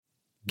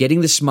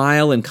Getting the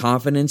smile and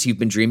confidence you've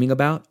been dreaming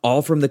about,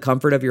 all from the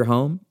comfort of your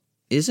home,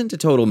 isn't a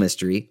total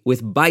mystery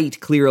with Bite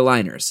clear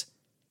aligners.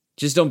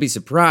 Just don't be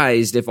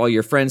surprised if all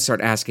your friends start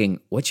asking,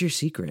 "What's your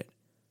secret?"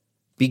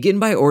 Begin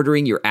by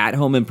ordering your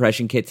at-home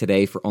impression kit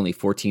today for only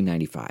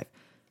 $14.95.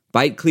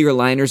 Bite clear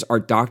aligners are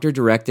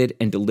doctor-directed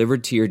and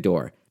delivered to your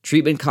door.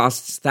 Treatment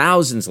costs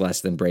thousands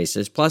less than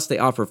braces, plus they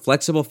offer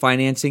flexible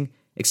financing,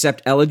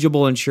 accept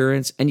eligible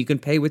insurance, and you can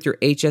pay with your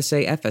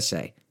HSA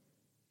FSA.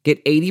 Get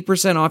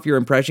 80% off your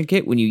impression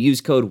kit when you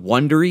use code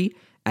WONDERY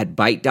at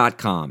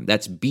Byte.com.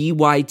 That's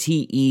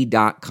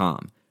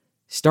BYTE.com.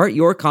 Start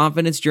your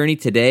confidence journey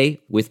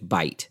today with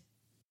Byte.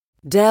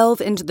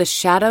 Delve into the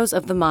shadows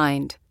of the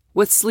mind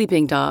with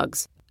Sleeping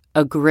Dogs,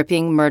 a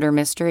gripping murder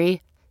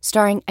mystery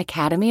starring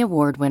Academy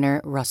Award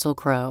winner Russell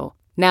Crowe.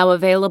 Now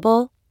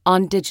available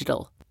on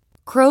digital.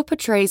 Crowe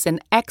portrays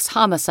an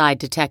ex-homicide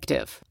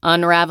detective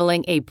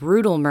unraveling a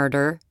brutal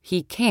murder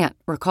he can't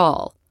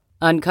recall.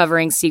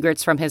 Uncovering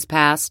secrets from his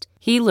past,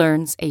 he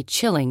learns a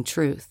chilling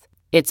truth.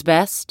 It's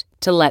best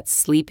to let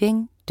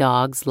sleeping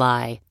dogs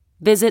lie.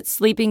 Visit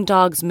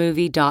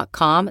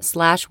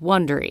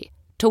sleepingdogsmovie.com/Wondery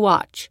to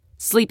watch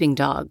Sleeping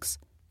Dogs,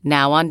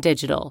 now on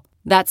digital.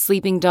 That's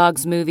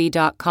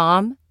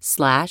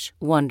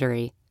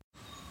sleepingdogsmovie.com/Wondery.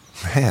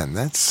 Man,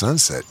 that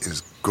sunset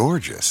is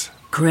gorgeous.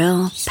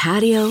 Grill,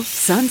 patio,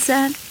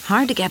 sunset.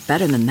 Hard to get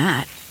better than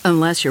that.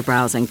 Unless you're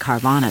browsing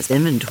Carvana's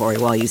inventory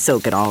while you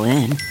soak it all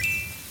in.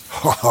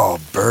 Oh,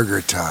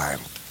 burger time.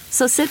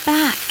 So sit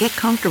back, get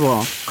comfortable.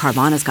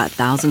 Carvana's got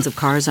thousands of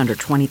cars under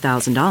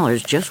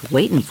 $20,000 just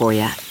waiting for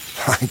you.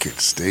 I could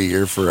stay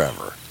here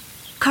forever.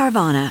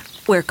 Carvana,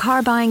 where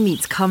car buying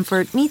meets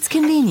comfort meets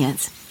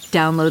convenience.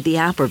 Download the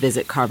app or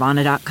visit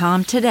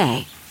Carvana.com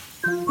today.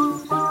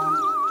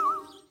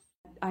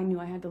 I knew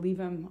I had to leave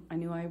him. I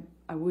knew I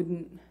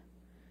wouldn't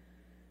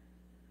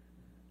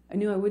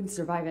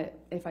survive it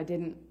if I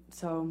didn't.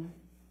 So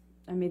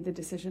I made the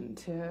decision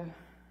to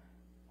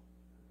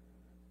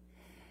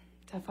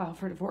file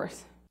for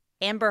divorce.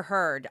 Amber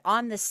Heard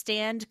on the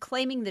stand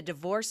claiming the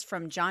divorce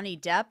from Johnny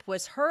Depp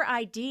was her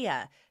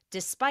idea,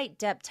 despite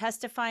Depp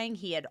testifying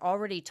he had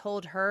already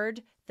told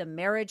Heard the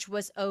marriage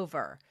was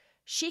over.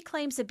 She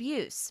claims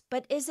abuse,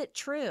 but is it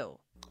true?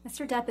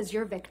 Mr. Depp is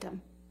your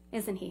victim,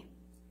 isn't he?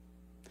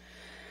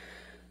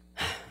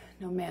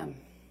 No, ma'am.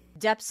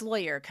 Depp's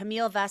lawyer,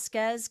 Camille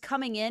Vasquez,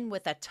 coming in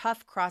with a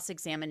tough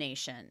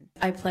cross-examination.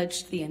 I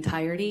pledged the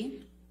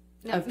entirety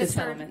of the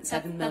settlement,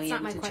 $7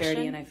 million to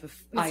charity, and I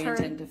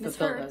intend to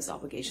fulfill those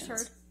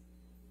obligations.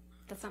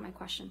 That's not my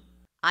question.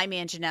 I'm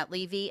Anjanette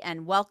Levy,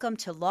 and welcome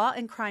to Law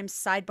and Crime's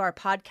Sidebar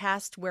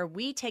podcast, where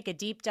we take a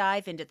deep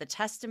dive into the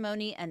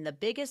testimony and the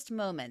biggest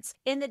moments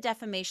in the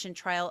defamation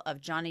trial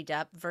of Johnny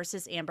Depp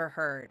versus Amber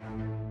Heard.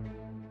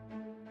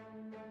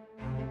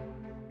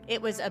 It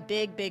was a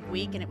big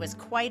week, and it was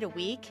quite a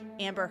week.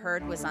 Amber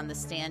Heard was on the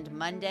stand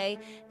Monday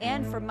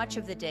and for much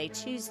of the day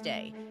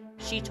Tuesday.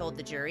 She told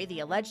the jury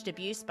the alleged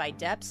abuse by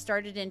Depp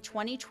started in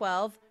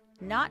 2012,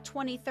 not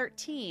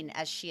 2013,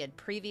 as she had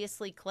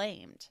previously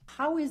claimed.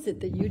 How is it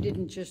that you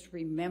didn't just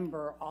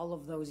remember all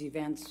of those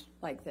events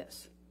like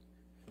this?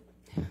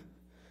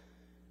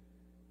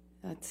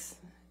 That's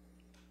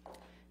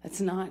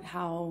not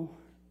how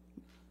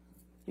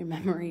your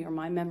memory or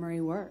my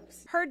memory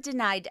works. Heard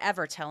denied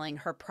ever telling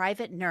her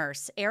private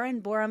nurse,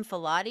 Erin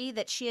Borum-Filati,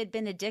 that she had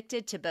been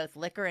addicted to both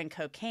liquor and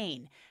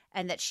cocaine,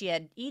 and that she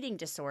had eating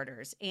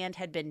disorders and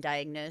had been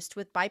diagnosed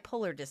with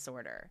bipolar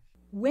disorder.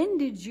 When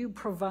did you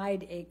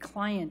provide a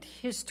client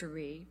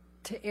history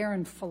to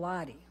Erin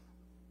Filati?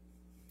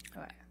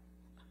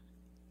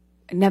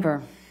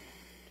 Never.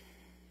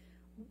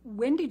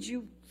 When did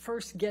you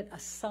first get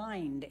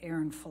assigned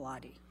Erin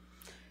Filati?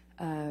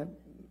 I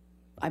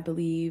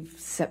believe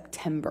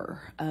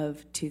September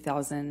of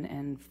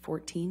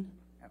 2014.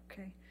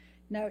 Okay.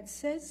 Now it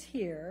says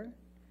here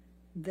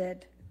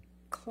that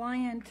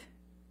client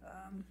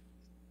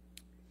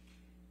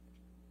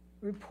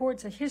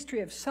reports a history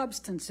of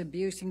substance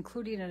abuse,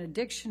 including an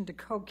addiction to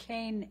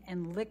cocaine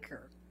and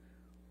liquor.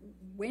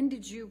 When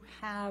did you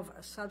have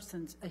a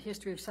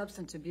history of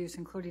substance abuse,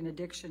 including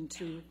addiction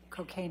to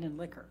cocaine and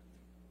liquor?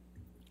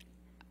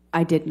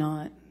 I did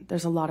not.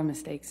 There's a lot of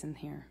mistakes in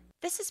here.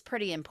 This is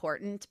pretty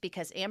important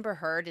because Amber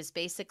Heard is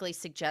basically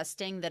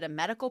suggesting that a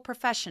medical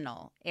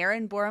professional,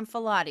 Erin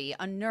Borum-Filati,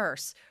 a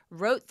nurse,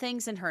 wrote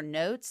things in her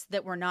notes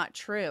that were not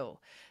true.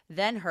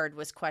 Then Heard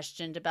was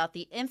questioned about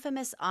the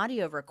infamous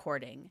audio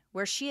recording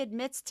where she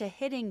admits to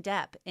hitting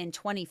Depp in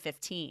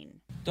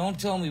 2015. Don't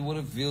tell me what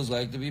it feels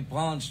like to be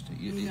punched.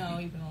 You've been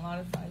a lot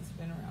of fights,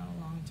 been around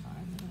a long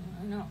time.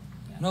 I know.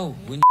 Yeah. No,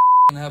 when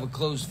you have a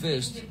closed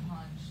fist. You get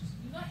punched.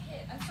 You got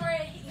hit. I'm sorry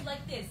I hit you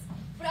like this,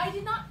 but I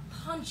did not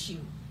punch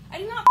you. I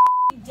did not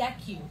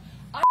deck you.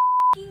 I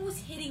was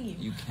hitting you.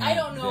 You can't. I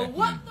don't know deck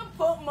what you.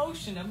 the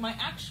motion of my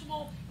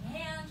actual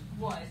hand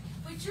was,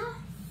 but you're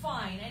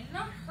fine. I did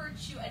not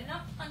hurt you. I did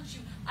not punch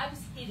you. I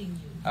was hitting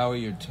you. How are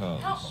your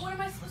toes? What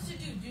am I supposed to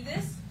do? Do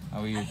this?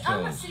 How are your I'm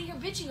not toes? sitting here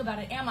bitching about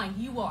it, am I?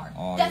 You are.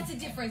 Oh, That's the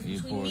difference you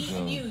between poor me and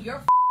toes. you. You're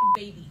a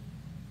baby.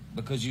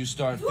 Because you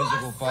start You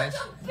physical are fights?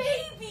 such a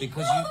baby.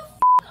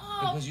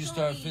 Because you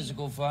start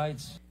physical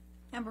fights.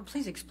 Amber,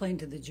 please explain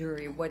to the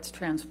jury what's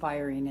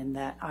transpiring in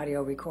that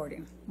audio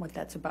recording, what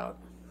that's about.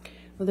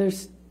 Well,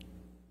 there's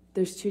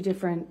two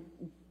different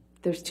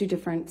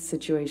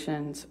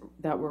situations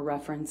that we're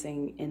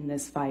referencing in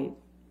this fight.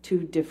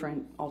 Two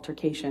different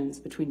altercations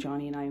between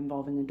Johnny and I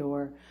involving the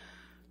door.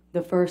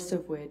 The first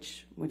of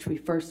which we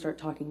first start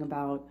talking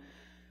about,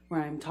 where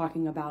I'm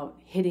talking about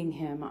hitting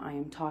him, I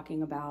am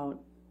talking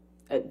about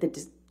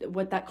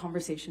what that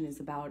conversation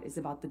is about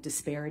the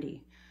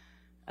disparity.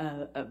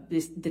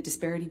 The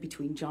disparity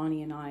between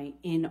Johnny and I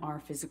in our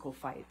physical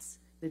fights.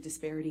 The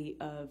disparity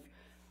of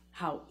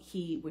how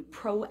he would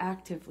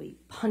proactively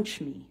punch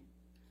me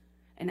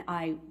and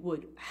I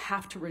would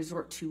have to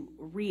resort to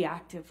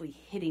reactively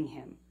hitting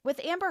him.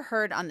 With Amber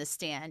Heard on the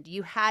stand,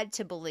 you had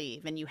to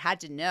believe and you had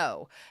to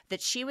know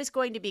that she was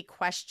going to be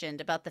questioned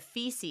about the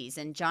feces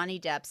in Johnny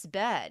Depp's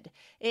bed.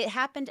 It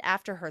happened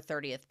after her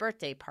 30th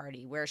birthday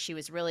party, where she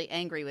was really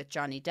angry with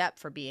Johnny Depp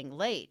for being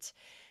late.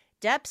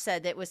 Depp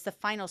said that it was the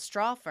final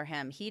straw for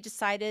him. He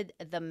decided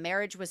the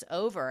marriage was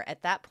over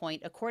at that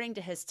point, according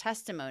to his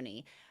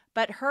testimony.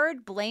 But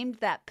Heard blamed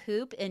that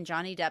poop in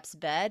Johnny Depp's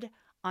bed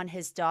on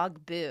his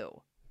dog,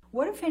 Boo.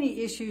 What, if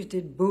any, issues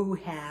did Boo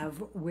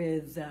have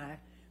with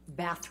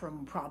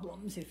bathroom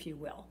problems, if you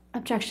will?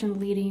 Objection,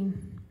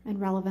 leading,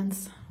 and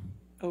relevance.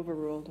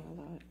 Overruled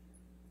all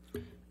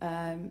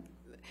that.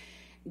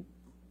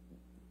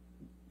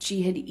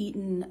 She had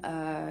eaten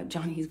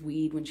Johnny's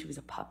weed when she was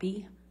a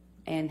puppy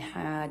and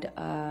had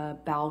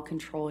bowel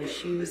control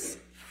issues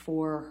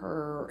for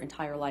her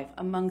entire life,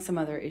 among some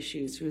other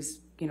issues. She was,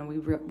 we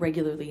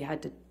regularly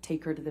had to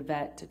take her to the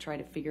vet to try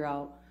to figure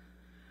out,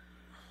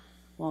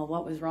 well,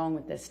 what was wrong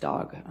with this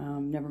dog?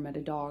 Never met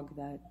a dog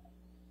that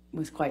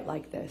was quite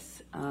like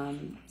this.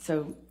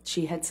 So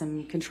she had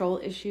some control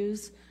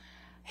issues,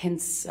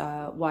 hence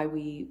why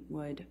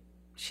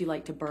she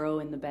liked to burrow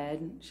in the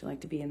bed. She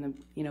liked to be in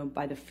the,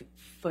 by the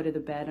foot of the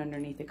bed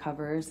underneath the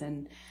covers.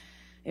 And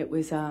it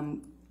was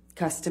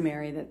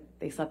customary that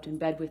they slept in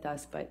bed with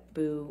us, but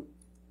Boo,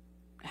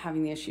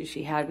 having the issues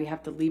she had, we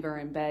have to leave her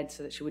in bed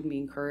so that she wouldn't be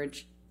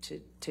encouraged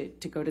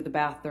to go to the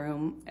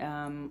bathroom,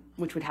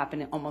 which would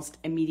happen almost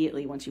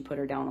immediately once you put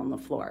her down on the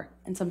floor.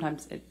 And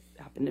sometimes it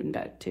happened in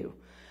bed too.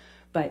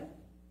 But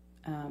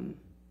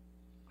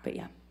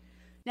yeah.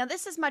 Now,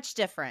 this is much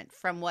different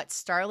from what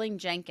Starling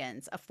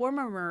Jenkins, a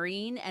former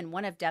Marine and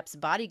one of Depp's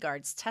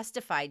bodyguards,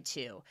 testified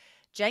to.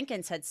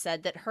 Jenkins had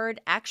said that Heard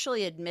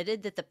actually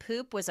admitted that the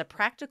poop was a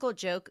practical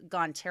joke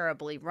gone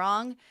terribly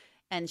wrong,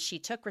 and she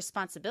took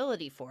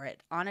responsibility for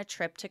it on a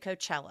trip to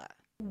Coachella.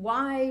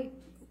 Why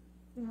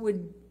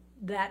would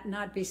that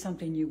not be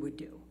something you would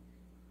do?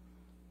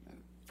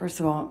 First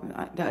of all,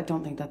 I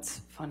don't think that's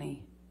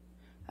funny.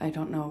 I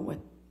don't know what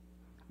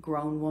a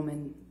grown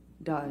woman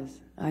does.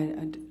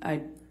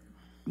 I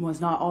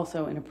was not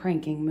also in a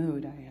pranking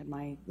mood.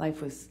 My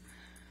life was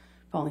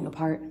falling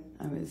apart.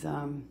 I was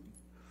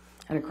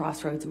at a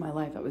crossroads in my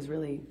life. I was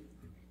really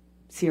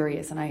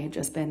serious, and I had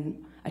just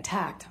been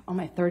attacked on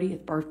my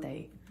 30th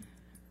birthday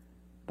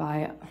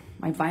by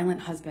my violent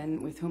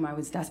husband, with whom I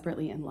was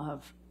desperately in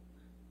love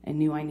and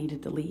knew I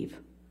needed to leave.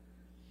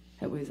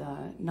 It was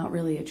not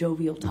really a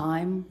jovial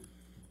time,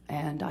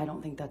 and I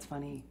don't think that's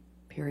funny,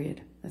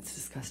 period. That's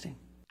disgusting.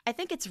 I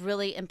think it's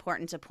really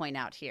important to point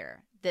out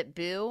here that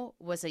Boo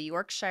was a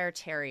Yorkshire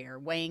Terrier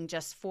weighing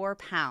just 4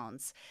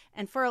 pounds.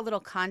 And for a little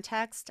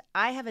context,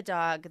 I have a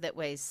dog that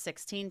weighs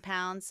 16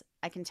 pounds.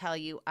 I can tell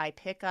you I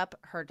pick up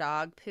her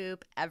dog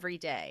poop every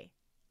day,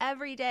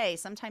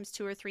 sometimes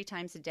 2 or 3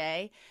 times a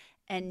day.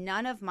 And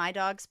none of my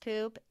dog's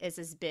poop is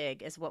as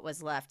big as what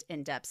was left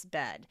in Depp's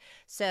bed.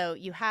 So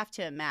you have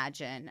to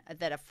imagine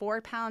that a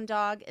 4-pound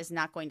dog is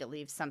not going to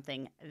leave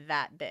something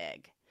that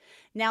big.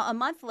 Now, a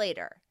month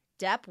later,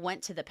 Depp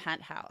went to the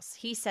penthouse.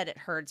 He said at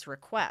Heard's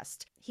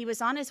request. He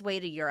was on his way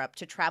to Europe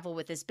to travel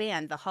with his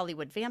band, the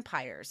Hollywood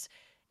Vampires.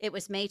 It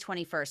was May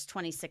 21st,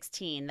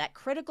 2016, that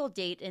critical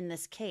date in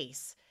this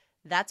case.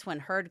 That's when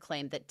Heard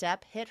claimed that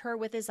Depp hit her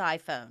with his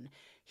iPhone.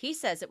 He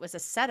says it was a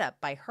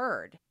setup by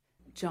Heard.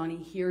 Johnny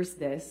hears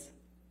this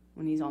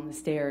when he's on the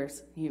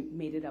stairs. He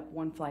made it up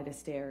one flight of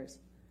stairs.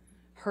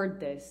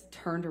 Heard this,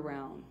 turned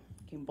around,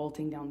 came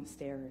bolting down the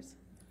stairs,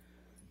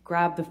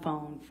 grabbed the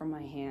phone from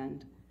my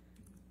hand,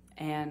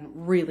 and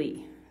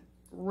really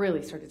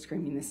started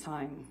screaming this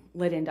time.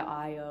 Lit into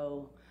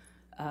IO,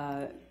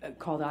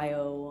 called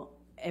IO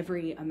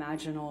every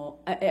imaginable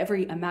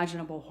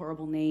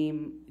horrible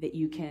name that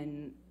you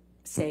can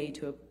say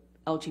to a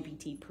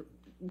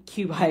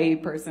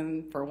LGBTQIA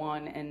person, for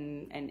one,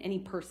 and any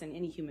person,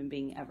 any human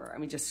being ever. I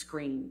mean, just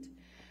screamed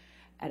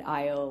at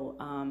IO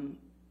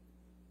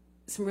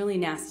some really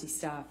nasty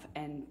stuff.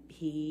 And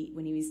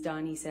when he was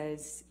done, he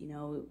says,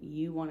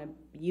 you want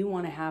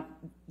to have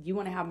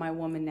my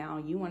woman now.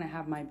 You want to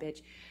have my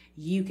bitch.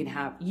 You can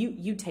have,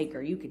 you take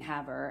her, you can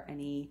have her. And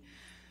he,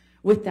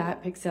 with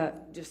that, picks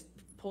up, just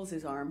pulls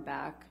his arm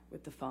back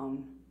with the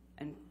phone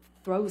and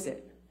throws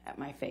it at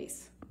my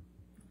face.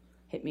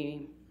 Hit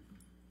me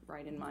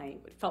right in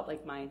it felt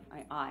like my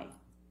eye.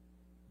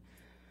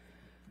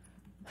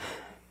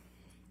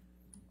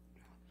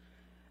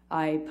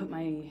 I put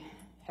my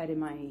head in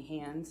my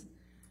hands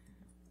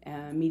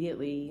and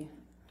immediately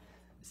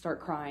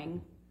start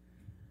crying.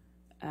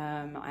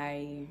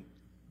 I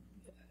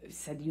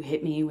said, "You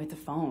hit me with the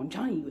phone.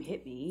 Johnny, you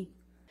hit me."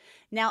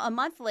 Now, a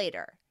month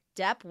later,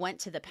 Depp went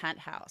to the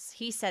penthouse.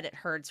 He said at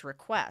Heard's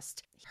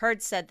request.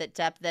 Heard said that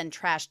Depp then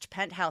trashed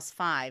Penthouse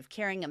 5,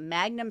 carrying a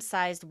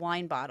magnum-sized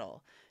wine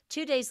bottle.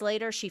 2 days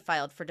later, she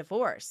filed for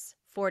divorce.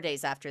 4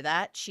 days after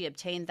that, she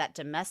obtained that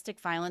domestic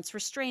violence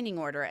restraining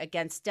order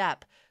against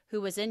Depp,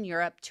 who was in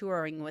Europe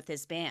touring with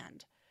his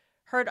band.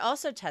 Heard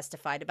also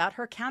testified about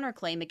her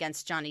counterclaim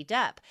against Johnny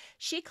Depp.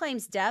 She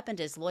claims Depp and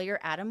his lawyer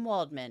Adam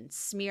Waldman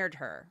smeared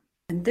her.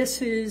 And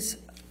this is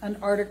an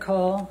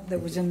article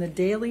that was in the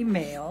Daily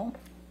Mail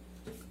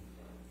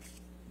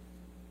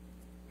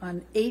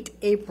on 8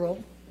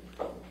 April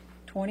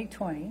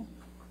 2020.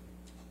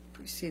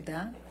 You see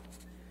that?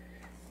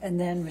 And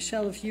then,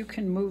 Michelle, if you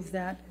can move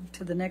that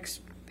to the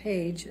next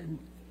page, and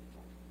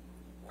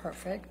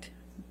perfect.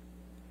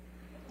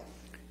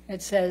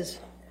 It says,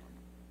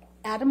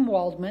 Adam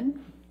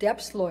Waldman,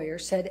 Depp's lawyer,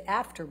 said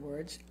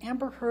afterwards,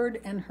 Amber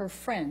Heard and her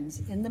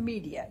friends in the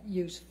media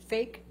use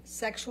fake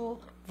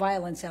sexual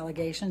violence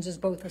allegations as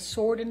both a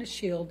sword and a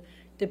shield,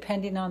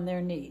 depending on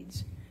their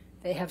needs.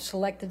 They have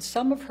selected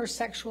some of her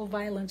sexual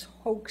violence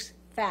hoax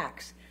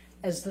facts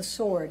as the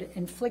sword,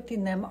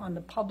 inflicting them on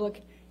the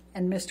public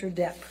and Mr.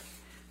 Depp.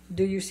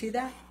 Do you see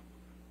that?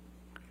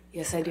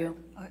 Yes, I do.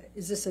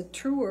 Is this a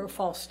true or a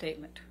false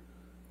statement?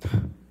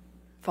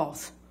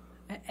 False.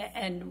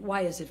 And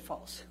why is it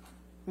false?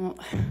 Well,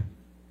 you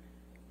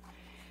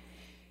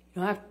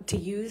don't have to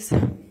use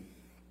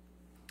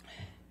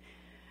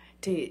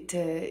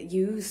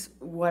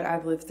what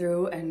I've lived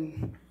through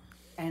and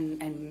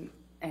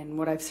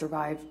what I've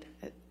survived,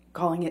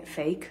 calling it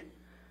fake,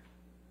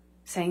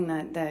 saying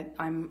that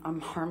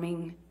I'm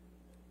harming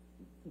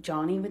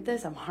Johnny with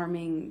this, I'm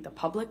harming the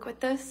public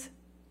with this.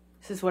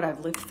 This is what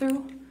I've lived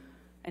through,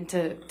 and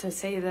to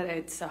say that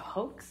it's a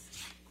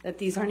hoax, that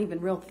these aren't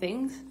even real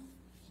things.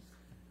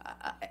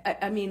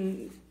 I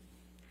mean,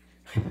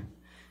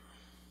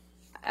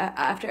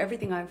 after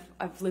everything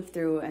I've lived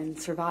through and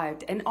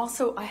survived, and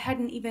also I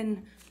hadn't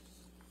even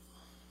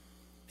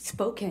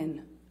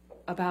spoken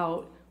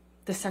about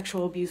the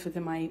sexual abuse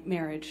within my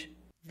marriage.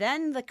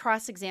 Then the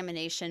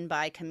cross-examination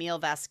by Camille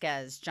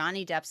Vasquez,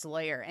 Johnny Depp's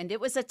lawyer, and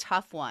it was a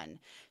tough one.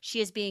 She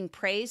is being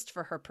praised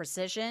for her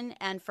precision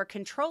and for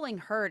controlling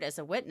Heard as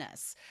a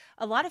witness.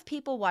 A lot of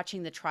people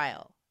watching the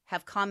trial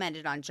have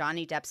commented on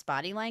Johnny Depp's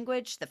body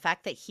language, the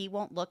fact that he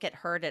won't look at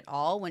Heard at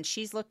all when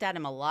she's looked at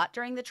him a lot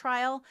during the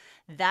trial.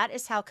 That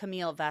is how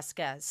Camille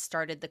Vasquez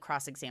started the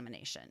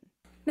cross-examination.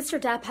 Mr.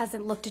 Depp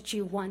hasn't looked at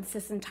you once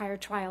this entire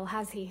trial,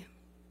 has he?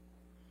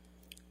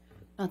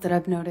 Not that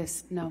I've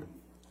noticed, no.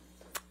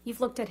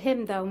 You've looked at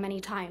him, though, many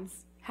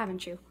times,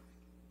 haven't you?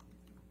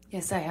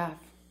 Yes, I have.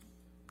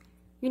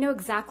 You know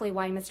exactly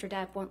why Mr.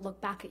 Depp won't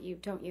look back at you,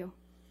 don't you?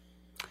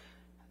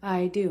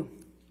 I do.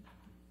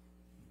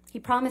 He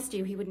promised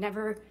you you would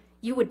never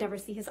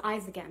see his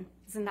eyes again.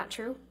 Isn't that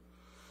true?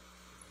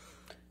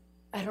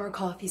 I don't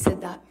recall if he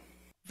said that.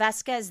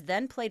 Vasquez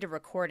then played a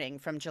recording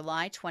from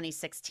July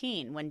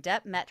 2016 when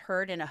Depp met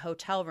Heard in a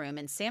hotel room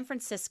in San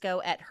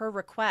Francisco at her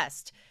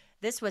request.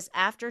 This was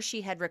after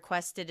she had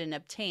requested and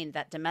obtained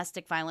that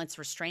domestic violence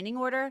restraining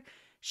order.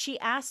 She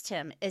asked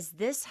him, "Is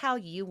this how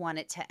you want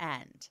it to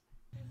end?"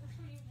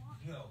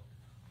 No.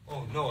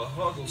 Oh, no, a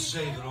hug will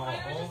save it all.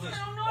 All this,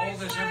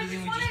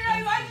 everything we just been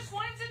through. I just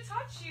wanted to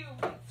touch you.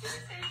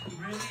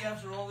 Really?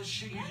 After all this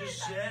shit you just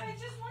said? I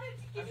just wanted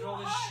to give After you a all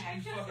this hug.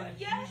 shit you fucking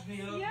accused me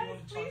of? You Yes,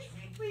 want to touch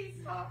me? please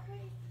stop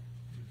me.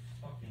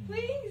 Fucking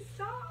Please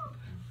stop.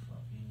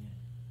 fucking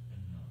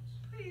nuts.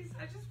 Please,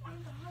 I just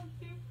wanted to hug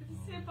you to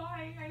say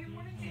bye. I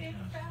wanted to end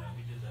Yeah, back.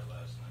 we did that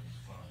last night. It's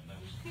fine. That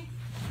was good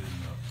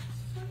enough.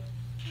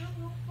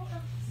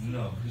 No,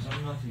 No, because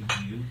I'm nothing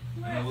to you.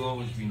 And I will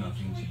always be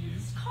nothing to you.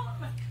 calm.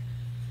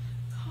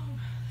 Calm.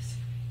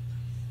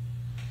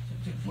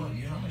 What?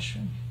 You're not my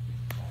shrink.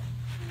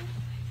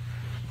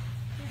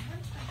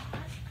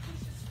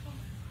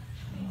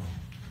 No.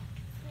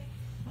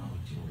 No,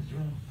 you're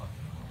in a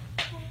fucking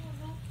heart.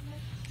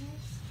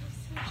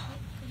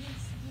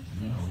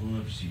 No, we'll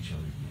never see each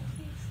other again.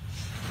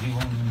 You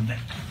won't neck.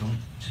 Don't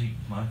take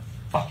my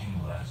fucking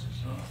glasses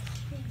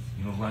off.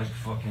 You don't like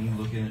fucking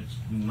looking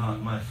at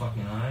not my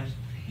fucking eyes?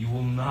 You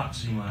will not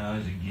see my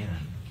eyes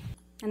again.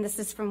 And this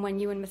is from when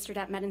you and Mr.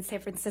 Depp met in San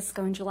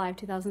Francisco in July of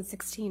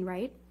 2016,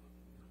 right?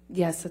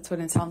 Yes, that's what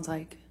it sounds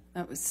like.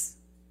 That was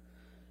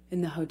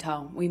in the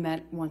hotel. We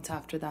met once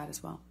after that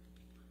as well.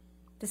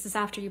 This is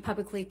after you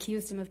publicly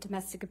accused him of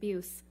domestic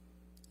abuse.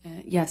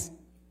 Yes,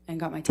 and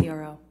got my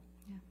TRO.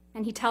 Yeah.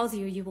 And he tells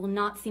you you will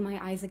not see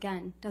my eyes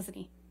again, doesn't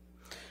he?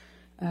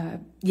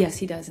 Yes,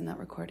 he does in that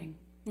recording.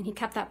 And he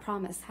kept that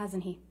promise,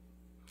 hasn't he?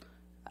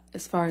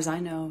 As far as I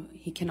know,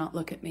 he cannot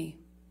look at me.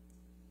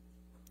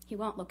 He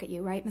won't look at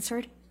you, right, Miss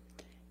Heard?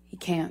 He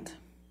can't.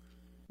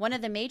 One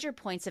of the major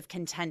points of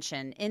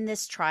contention in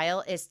this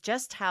trial is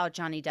just how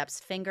Johnny Depp's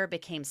finger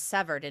became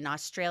severed in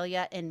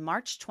Australia in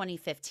March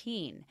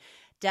 2015.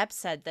 Depp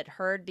said that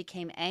Heard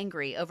became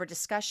angry over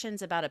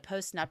discussions about a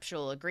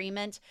postnuptial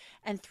agreement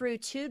and threw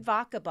 2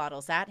 vodka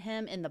bottles at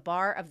him in the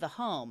bar of the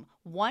home,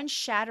 one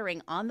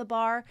shattering on the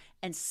bar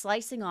and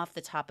slicing off the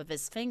top of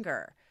his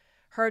finger.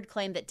 Heard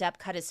claimed that Depp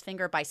cut his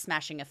finger by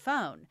smashing a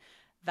phone.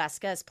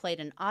 Vasquez played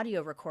an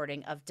audio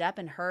recording of Depp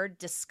and Heard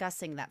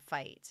discussing that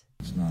fight.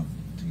 It's not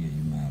to get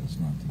you mad,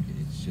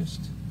 it's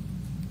just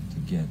to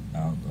get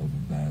out of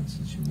a bad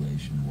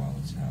situation while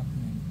it's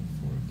happening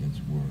before it gets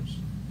worse.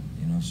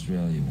 In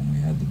Australia, when we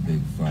had the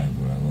big fight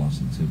where I lost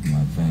the tip of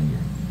my finger,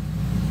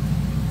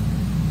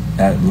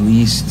 at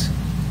least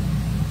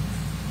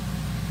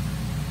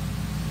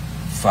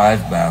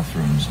 5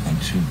 bathrooms and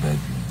 2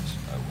 bedrooms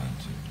I went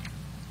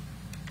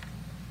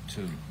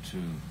to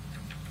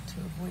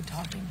avoid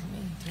talking to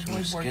me, to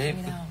avoid escape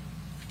working it out.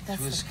 That's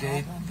to the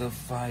escape problem. the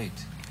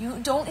fight. You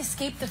don't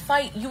escape the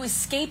fight. You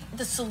escape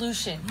the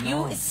solution.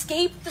 No. You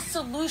escape the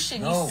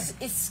solution. No.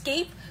 You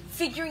escape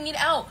figuring it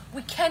out.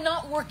 We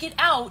cannot work it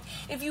out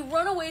if you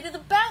run away to the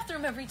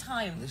bathroom every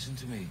time. Listen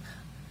to me.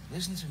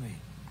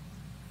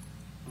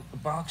 A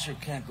boxer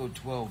can't go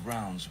 12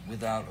 rounds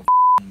without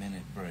a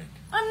minute break.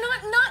 I'm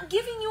not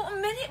giving you a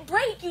minute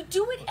break. You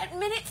do it at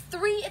minute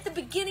 3 at the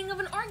beginning of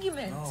an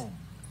argument. No.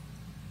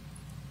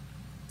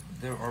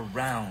 There are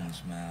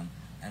rounds, man,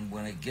 and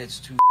when it gets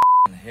too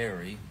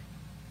hairy,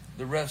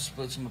 the ref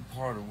splits them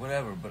apart or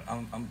whatever. But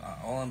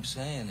all I'm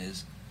saying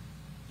is,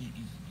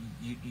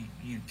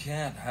 you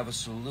can't have a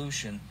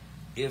solution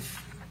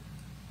if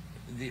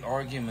the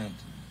argument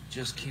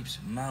just keeps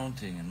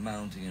mounting and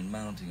mounting and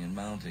mounting and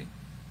mounting.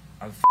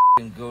 I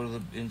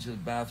go into the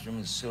bathroom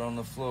and sit on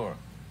the floor.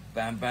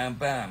 Bam, bam,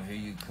 bam, here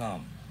you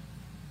come.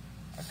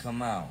 I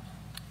come out.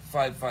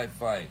 Fight,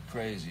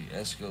 crazy,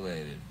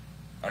 escalated.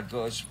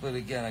 I split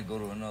again, I go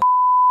to another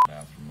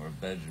bathroom or a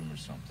bedroom or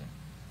something.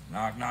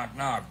 Knock, knock,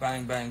 knock,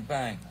 bang, bang,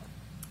 bang.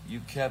 You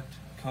kept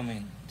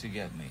coming to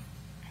get me.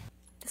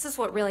 This is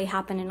what really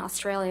happened in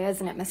Australia,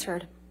 isn't it, Miss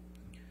Heard?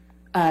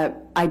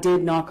 I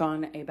did knock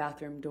on a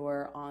bathroom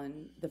door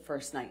on the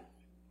first night.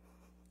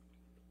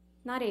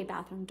 Not a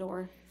bathroom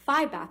door,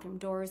 5 bathroom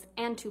doors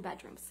and 2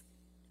 bedrooms.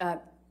 Isn't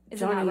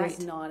Johnny that right?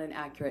 is not an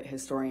accurate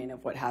historian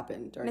of what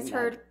happened during Miss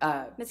Heard,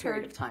 that Miss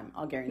period Heard, of time.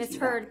 I'll guarantee Miss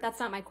you Heard, that. that's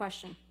not my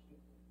question.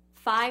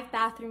 5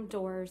 bathroom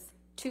doors,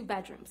 2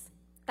 bedrooms.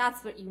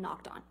 That's what you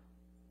knocked on.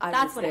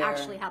 That's what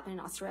actually happened in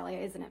Australia,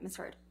 isn't it, Miss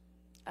Heard?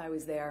 I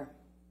was there.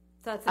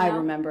 So that's I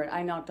remember it.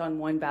 I knocked on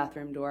 1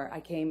 bathroom door. I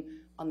came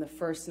on the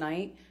first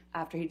night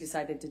after he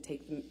decided to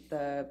take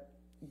the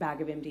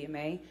bag of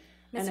MDMA.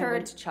 Miss and Heard, I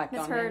went to check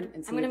Miss on Heard, him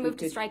and see I'm going to if we move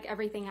to could- strike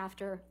everything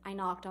after I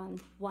knocked on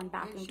 1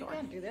 bathroom She door.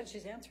 can't do that.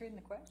 She's answering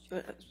the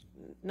question.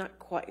 Not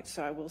quite,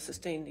 so I will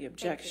sustain the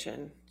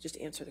objection. Just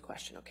answer the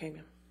question, okay,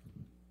 ma'am?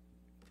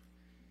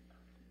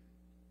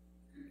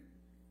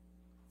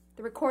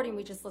 The recording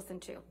we just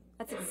listened to,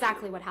 that's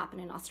exactly what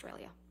happened in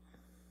Australia.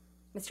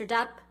 Mr.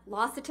 Depp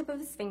lost the tip of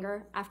his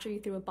finger after you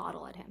threw a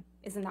bottle at him.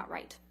 Isn't that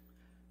right?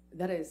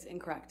 That is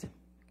incorrect.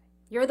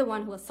 You're the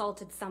one who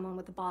assaulted someone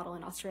with a bottle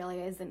in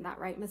Australia. Isn't that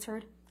right, Miss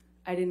Heard?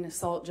 I didn't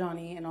assault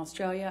Johnny in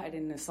Australia. I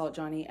didn't assault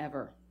Johnny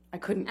ever. I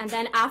couldn't. And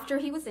then after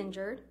he was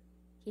injured,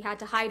 he had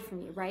to hide from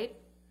you, right?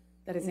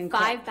 That is In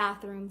incorrect. 5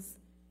 bathrooms,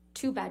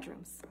 2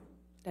 bedrooms.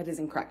 That is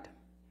incorrect.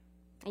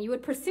 And you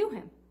would pursue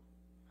him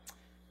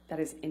That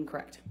is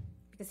incorrect.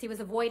 because he was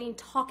avoiding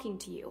talking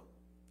to you,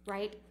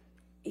 right?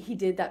 He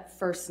did that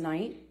first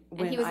night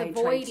when he was I tried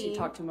avoiding- to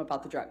talk to him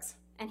about the drugs.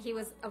 And he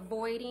was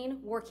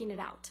avoiding working it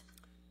out.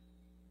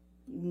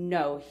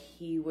 No,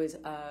 he was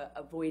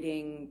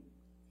avoiding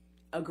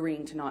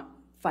agreeing to not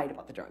fight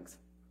about the drugs.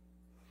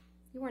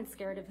 You weren't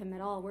scared of him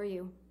at all, were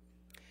you?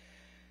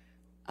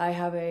 I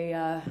have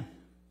a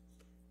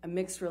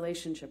mixed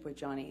relationship with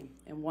Johnny,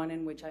 and one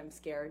in which I'm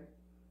scared,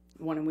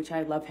 one in which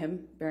I love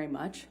him very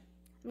much.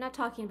 I'm not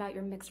talking about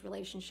your mixed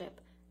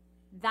relationship.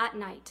 That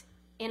night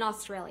in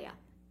Australia,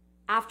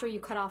 after you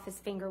cut off his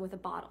finger with a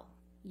bottle,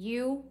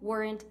 you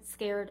weren't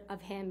scared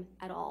of him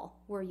at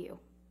all, were you?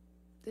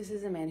 This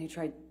is a man who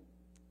tried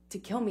to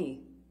kill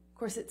me. Of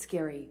course it's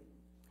scary.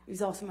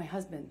 He's also my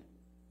husband.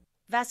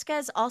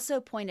 Vasquez also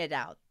pointed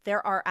out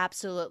there are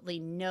absolutely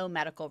no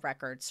medical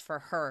records for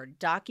Heard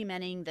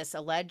documenting this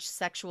alleged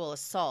sexual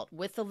assault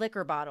with the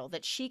liquor bottle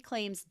that she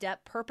claims Depp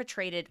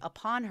perpetrated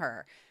upon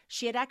her.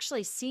 She had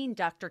actually seen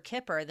Dr.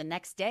 Kipper the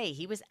next day.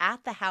 He was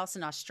at the house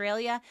in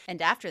Australia,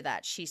 and after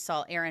that, she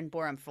saw Erin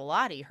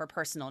Borum-Filati, her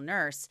personal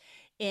nurse,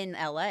 in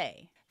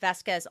L.A.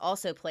 Vasquez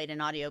also played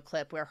an audio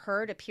clip where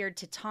Heard appeared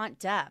to taunt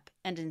Depp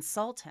and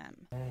insult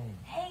him.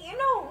 Hey, you're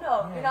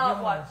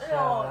not watching.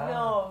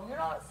 No, you're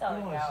not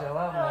selling don't wanna out. sell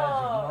out,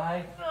 no,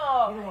 Magic Mike.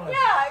 No, You don't wanna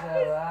yeah, sell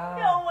 'cause out.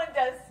 no one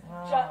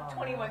does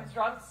 21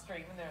 Drunk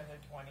Street when they're in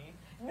their 20s.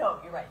 No,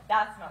 you're right.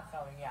 That's not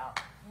selling out.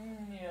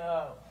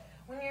 No.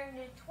 When you're in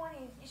your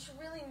 20s, you should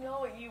really know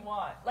what you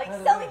want. Like By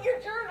the selling way-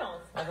 your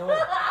journals. By the way,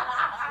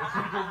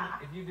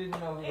 if you didn't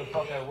know who the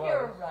fuck I was.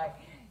 You're right.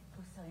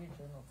 Go sell your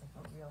journals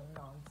like a real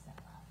non-seller.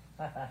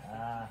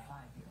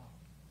 55-year-old.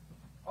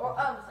 Or,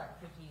 sorry,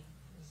 52.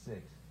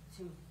 6.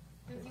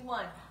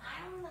 51.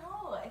 I don't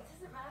know. It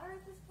doesn't matter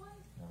at this point.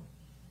 No.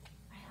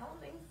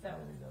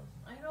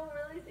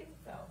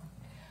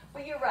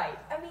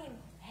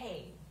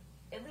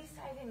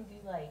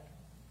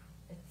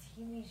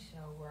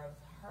 show where I was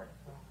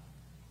heartbroken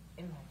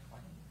in my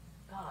 20s.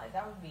 God,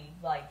 that would be,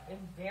 like,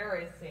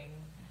 embarrassing.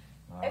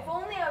 Wow. If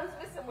only I was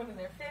with someone in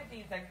their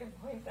 50s that could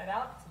point that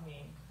out to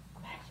me.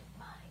 Imagine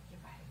mine, you're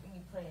right, when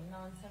you play a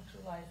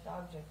non-sexualized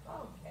object.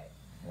 Oh, okay.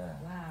 Yeah.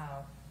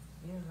 Wow,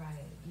 you're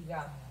right. You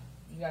got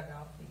it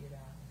all figured out.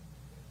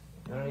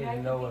 You don't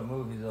even know what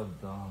movies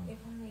I've done.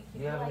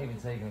 You haven't even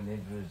taken an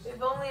interest.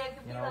 If only I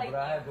could be like but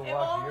I had to you.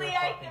 watch If only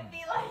I could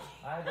be like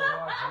you. I had to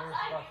watch your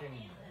fucking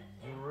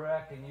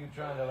direct and you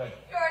trying to like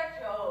You're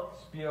a joke.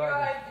 spew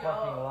out these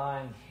fucking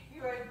lines.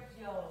 You're a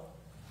joke.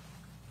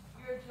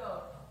 You're a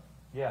joke.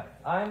 Yeah,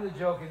 I'm the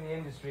joke in the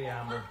industry,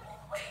 Amber.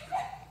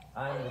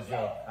 I'm the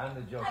joke. I'm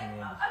the joke in the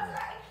industry. I'm sorry,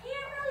 I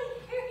can't really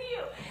hear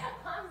you.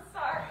 I'm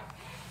sorry.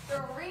 The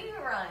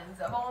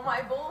reruns of all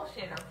my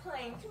bullshit are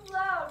playing too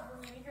loud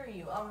for me to hear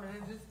you. I'm gonna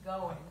just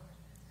go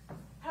and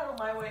pedal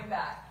my way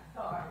back.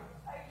 Sorry,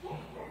 I can't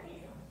hear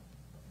you.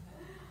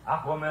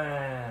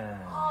 Aquaman.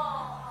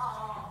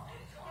 Oh,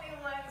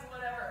 21,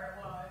 whatever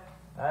it was.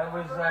 I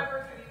was. Don't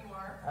remember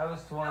anymore. I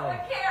was 20. No one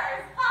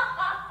cares.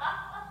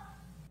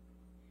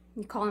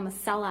 You call him a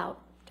sellout,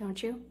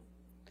 don't you?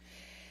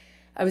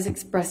 I was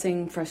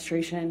expressing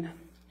frustration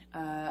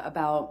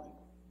about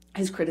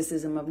his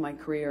criticism of my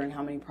career and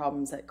how many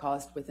problems that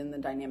caused within the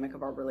dynamic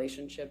of our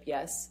relationship,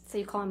 yes. So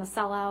you call him a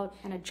sellout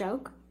and a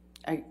joke?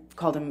 I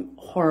called him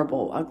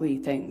horrible, ugly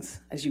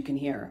things, as you can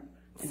hear.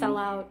 And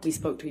Sellout. We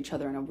spoke to each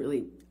other in a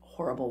really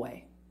horrible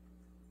way.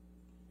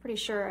 Pretty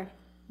sure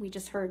we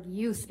just heard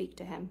you speak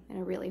to him in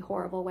a really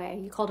horrible way.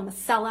 You called him a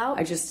sellout,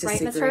 I just right,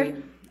 disagree.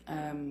 Miss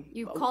Heard?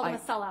 You called him a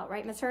sellout,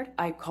 right, Miss Heard?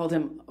 I called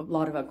him a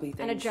lot of ugly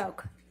things. And a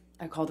joke.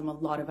 I called him a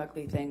lot of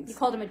ugly things. You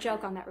called him a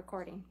joke on that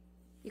recording.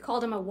 You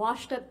called him a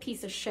washed-up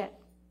piece of shit.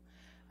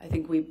 I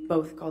think we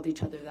both called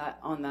each other that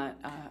on that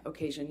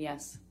occasion,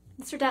 yes.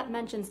 Mr. Depp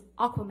mentions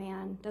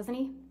Aquaman, doesn't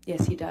he?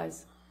 Yes, he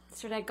does.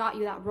 Mr. Depp got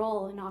you that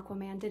role in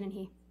Aquaman, didn't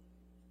he?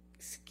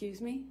 Excuse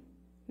me?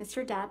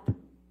 Mr. Depp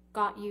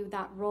got you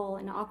that role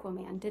in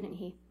Aquaman, didn't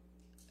he?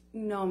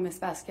 No, Miss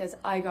Vasquez,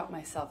 I got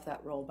myself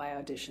that role by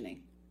auditioning.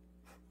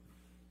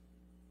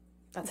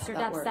 That's Mr. how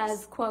that Depp works.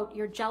 says, quote,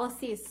 your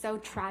jealousy is so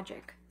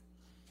tragic.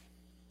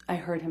 I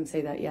heard him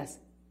say that, yes.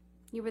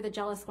 You were the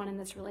jealous one in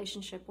this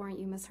relationship, weren't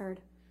you, Miss Heard?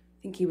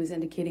 I think he was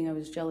indicating I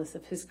was jealous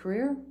of his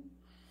career.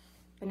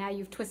 But now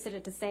you've twisted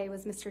it to say it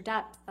was Mr.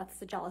 Depp that's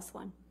the jealous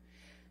one.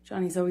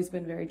 Johnny's always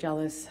been very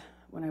jealous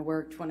when I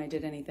worked, when I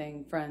did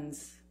anything,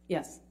 friends.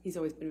 Yes, he's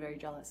always been very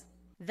jealous.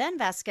 Then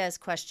Vasquez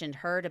questioned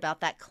Heard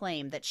about that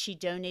claim that she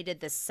donated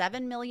the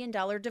 $7 million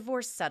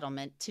divorce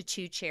settlement to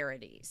 2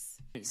 charities.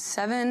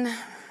 $7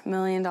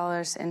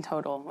 million in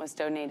total was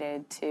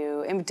donated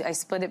to, I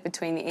split it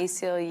between the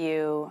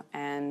ACLU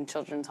and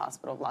Children's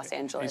Hospital of Los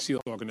Angeles. ACLU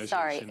organization.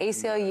 Sorry,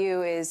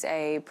 ACLU is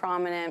a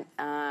prominent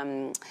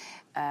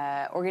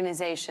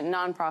organization,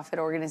 nonprofit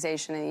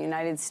organization in the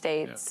United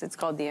States. Yeah. It's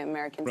called the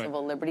American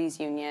Civil Liberties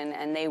Union,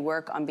 and they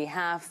work on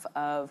behalf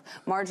of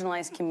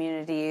marginalized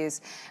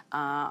communities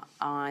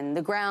on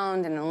the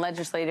ground and in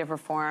legislative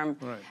reform.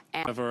 Right.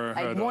 And Never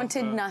heard I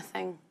wanted of,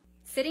 nothing.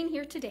 Sitting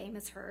here today,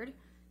 Ms. Heard,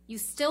 you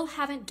still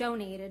haven't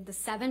donated the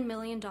 $7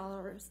 million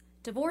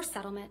divorce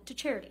settlement to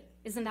charity.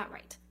 Isn't that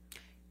right?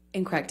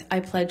 Incorrect. I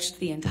pledged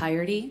the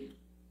entirety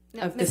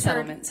of the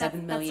settlement,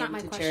 $7 million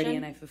to charity,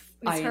 and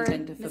I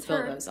intend to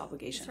fulfill those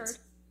obligations. Ms. Heard,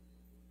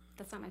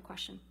 that's not my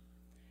question.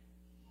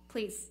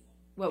 Please,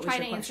 what was try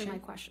your to question? answer my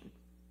question.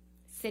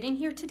 Sitting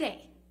here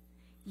today,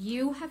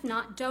 you have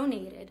not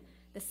donated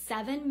the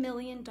 $7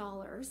 million,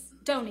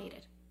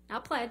 donated,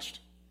 not pledged,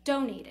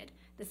 donated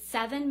the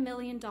 $7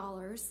 million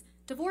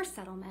divorce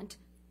settlement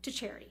to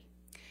charity.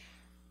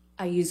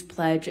 I use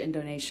pledge and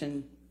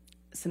donation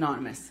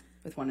synonymous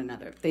with one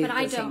another. But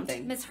I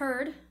don't. Ms.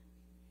 Heard,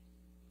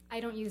 I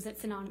don't use it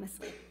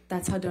synonymously.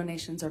 That's how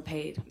donations are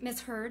paid.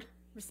 Ms. Heard,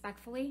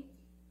 respectfully,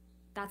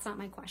 that's not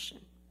my question.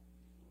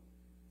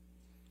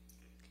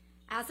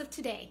 As of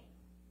today,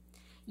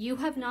 you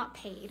have not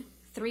paid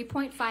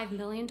 $3.5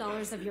 million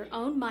of your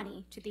own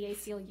money to the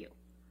ACLU.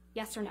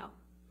 Yes or no?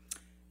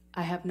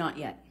 I have not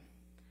yet.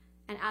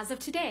 And as of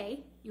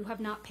today, you have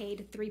not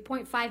paid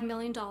 $3.5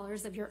 million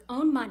of your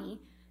own money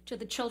to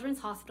the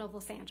Children's Hospital of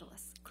Los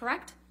Angeles,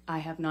 correct? I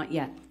have not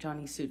yet.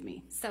 Johnny sued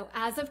me. So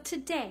as of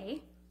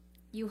today,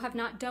 you have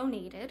not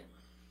donated,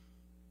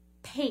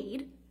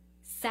 paid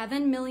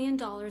 $7 million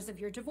of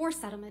your divorce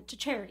settlement to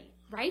charity,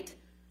 right?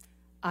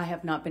 I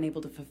have not been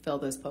able to fulfill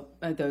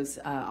those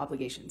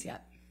obligations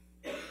yet.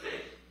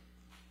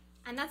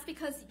 And that's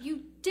because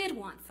you did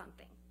want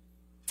something,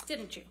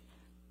 didn't you?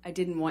 I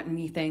didn't want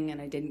anything, and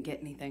I didn't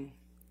get anything.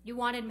 You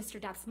wanted Mr.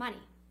 Depp's money.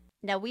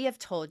 Now, we have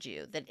told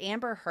you that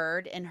Amber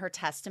Heard, in her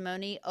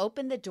testimony,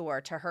 opened the door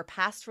to her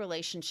past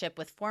relationship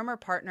with former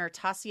partner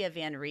Tasia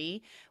Van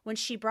Ree when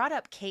she brought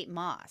up Kate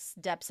Moss,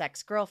 Depp's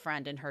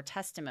ex-girlfriend, in her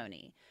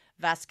testimony.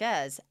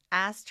 Vasquez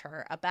asked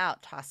her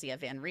about Tasia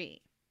Van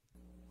Ree.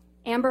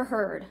 Amber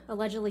Heard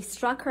allegedly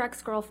struck her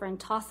ex-girlfriend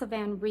Tasia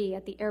Van Ree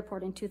at the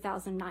airport in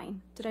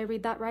 2009. Did I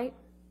read that right?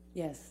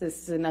 Yes,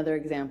 this is another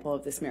example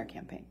of the smear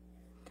campaign.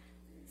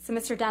 So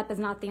Mr. Depp is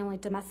not the only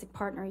domestic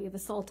partner you've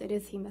assaulted,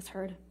 is he, Ms.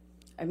 Heard?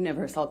 I've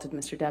never assaulted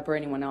Mr. Depp or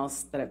anyone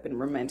else that I've been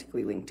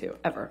romantically linked to,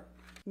 ever.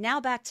 Now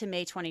back to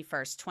May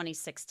 21st,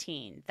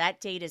 2016.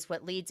 That date is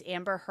what leads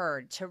Amber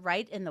Heard to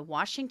write in the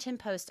Washington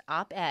Post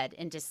op-ed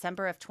in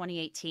December of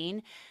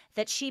 2018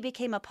 that she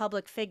became a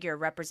public figure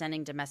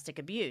representing domestic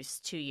abuse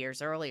 2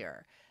 years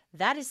earlier.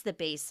 That is the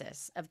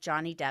basis of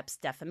Johnny Depp's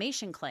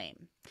defamation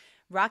claim.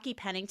 Rocky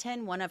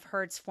Pennington, one of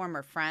Heard's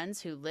former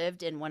friends who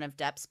lived in one of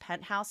Depp's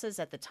penthouses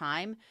at the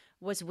time,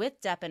 was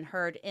with Depp and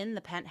Heard in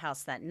the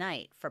penthouse that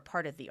night for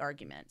part of the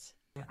argument.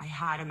 I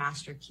had a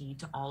master key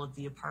to all of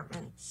the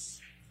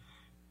apartments.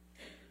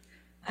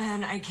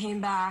 And I came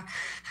back,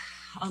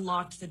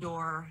 unlocked the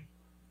door,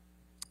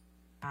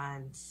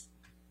 and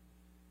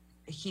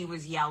he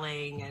was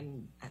yelling,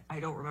 and I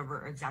don't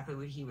remember exactly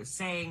what he was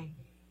saying.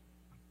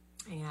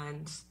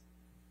 And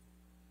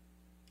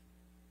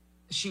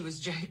she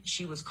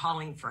was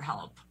calling for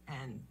help,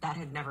 and that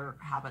had never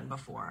happened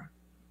before,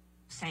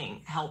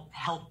 saying,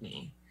 help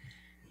me.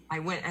 I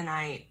went and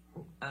I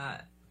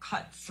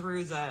cut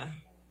through the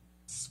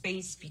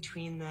space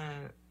between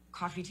the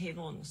coffee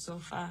table and the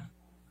sofa.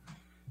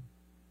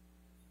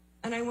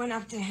 And I went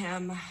up to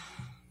him,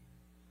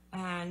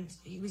 and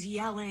he was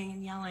yelling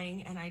and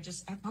yelling, and I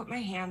put my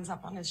hands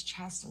up on his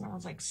chest, and I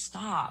was like,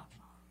 stop,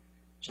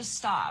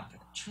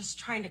 just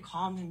trying to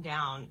calm him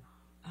down.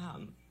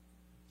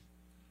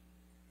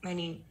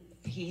 And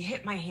he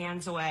hit my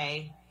hands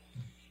away,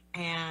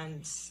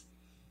 and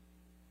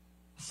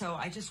so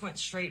I just went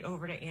straight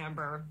over to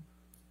Amber.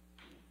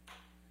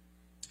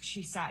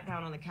 She sat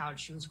down on the couch,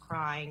 she was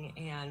crying,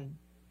 and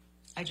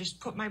I just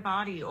put my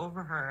body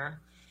over her.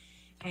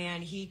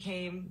 And he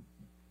came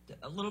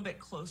a little bit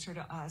closer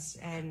to us,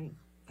 and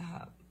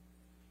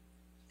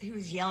he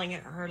was yelling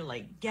at her to,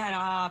 like, get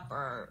up,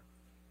 or,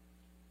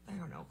 I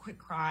don't know, quit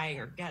crying,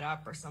 or get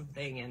up, or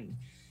something. And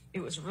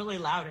it was really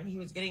loud, and he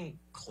was getting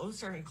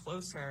closer and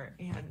closer.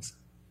 And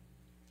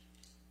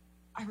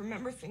I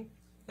remember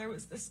there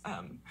was this,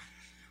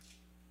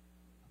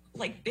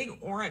 like, big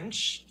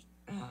orange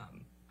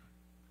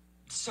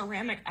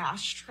ceramic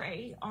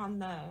ashtray on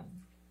the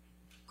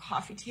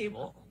coffee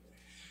table.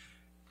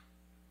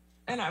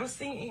 And I was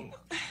thinking,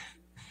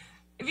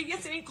 if he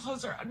gets any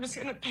closer, I'm just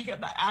going to pick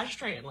up that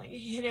ashtray and, like,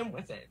 hit him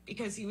with it,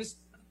 because he was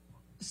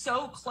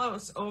so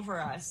close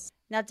over us.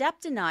 Now,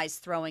 Depp denies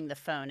throwing the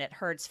phone at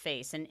Heard's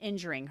face and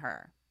injuring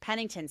her.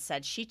 Pennington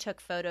said she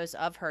took photos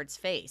of Heard's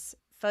face,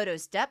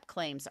 photos Depp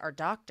claims are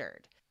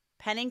doctored.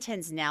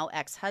 Pennington's now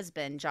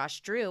ex-husband,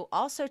 Josh Drew,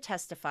 also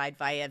testified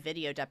via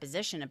video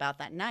deposition about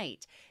that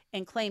night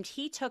and claimed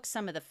he took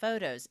some of the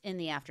photos in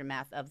the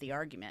aftermath of the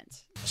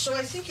argument. So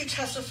I think you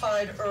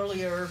testified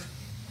earlier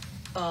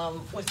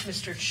with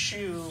Mr.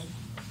 Chu,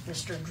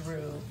 Mr.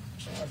 Drew,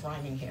 so I'm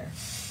rhyming here,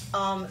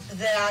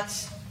 that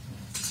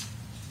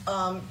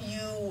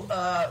you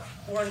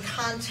were in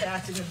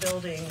contact in the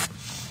building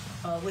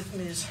with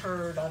Ms.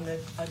 Heard on the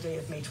day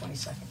of May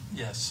 22nd.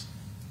 Yes.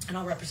 And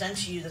I'll represent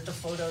to you that the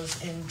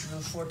photos in Drew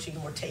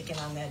 14 were taken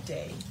on that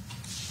day.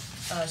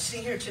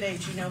 Sitting here today,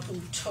 do you know who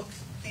took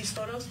these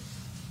photos?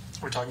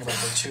 We're talking about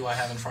the two I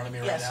have in front of me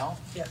right now?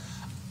 Yeah.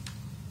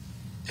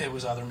 It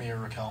was either me or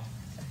Raquel.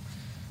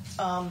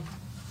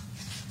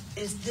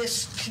 Is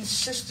this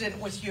consistent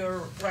with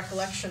your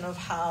recollection of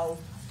how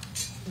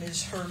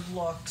Ms. Heard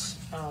looked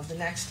the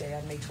next day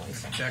on May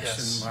 22nd? Objection,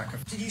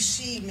 yes. Did you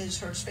see Ms.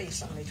 Heard's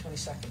face on May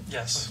 22nd?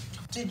 Yes.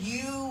 Did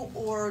you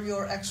or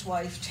your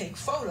ex-wife take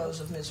photos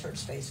of Ms.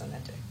 Heard's face on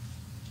that day?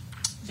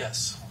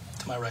 Yes,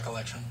 to my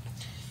recollection.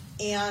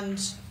 And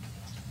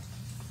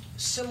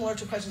similar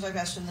to questions I've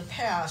asked in the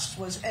past,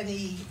 was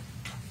any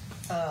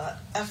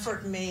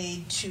effort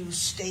made to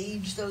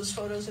stage those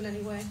photos in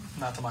any way?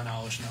 Not to my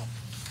knowledge, no.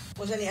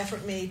 Was any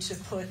effort made to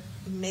put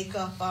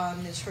makeup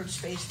on Ms. Heard's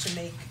face to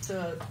make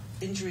the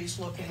injuries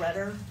look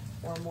redder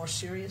or more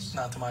serious?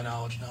 Not to my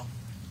knowledge, no.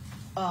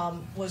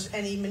 Was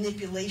any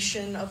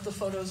manipulation of the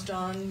photos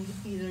done,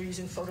 either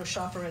using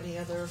Photoshop or any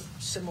other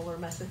similar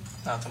method?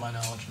 Not to my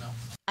knowledge, no.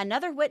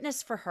 Another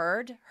witness for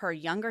Heard, her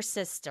younger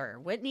sister,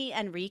 Whitney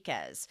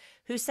Enriquez,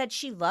 who said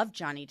she loved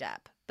Johnny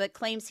Depp, but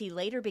claims he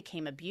later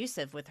became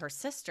abusive with her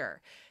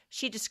sister.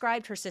 She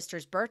described her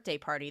sister's birthday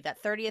party,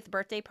 that 30th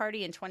birthday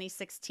party in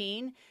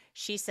 2016.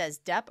 She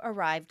says Depp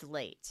arrived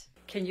late.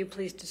 Can you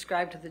please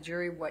describe to the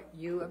jury what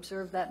you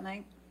observed that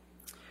night?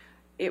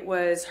 It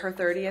was her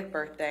 30th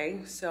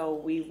birthday, so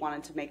we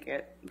wanted to make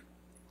it,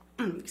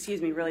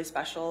 really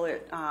special.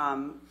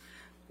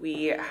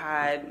 We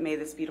had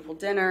made this beautiful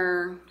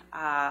dinner,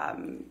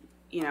 and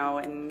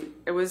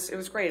it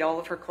was great. All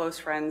of her close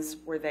friends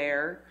were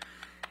there,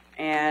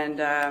 and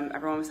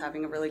everyone was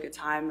having a really good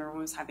time.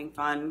 Everyone was having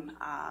fun.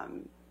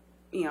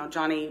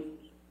 Johnny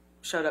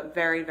showed up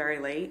very, very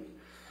late,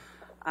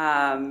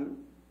 and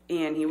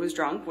he was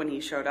drunk when he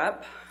showed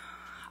up.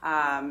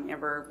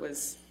 Amber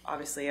was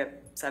obviously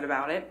upset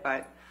about it,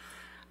 but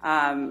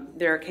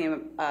there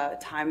came a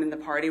time in the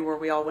party where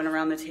we all went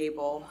around the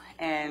table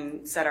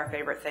and said our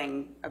favorite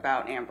thing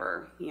about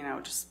Amber,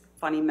 just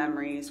funny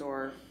memories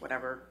or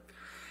whatever.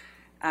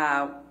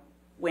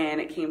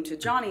 when it came to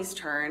Johnny's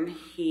turn,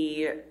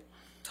 he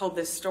told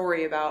this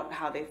story about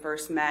how they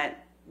first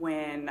met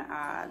when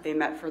they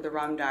met for the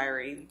Rum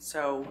Diary.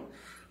 So,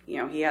 you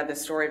know, he had this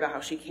story about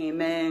how she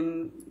came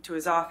in to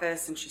his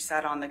office and she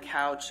sat on the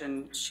couch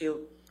and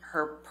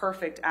her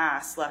perfect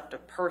ass left a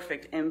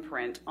perfect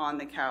imprint on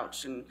the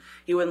couch, and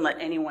he wouldn't let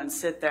anyone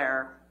sit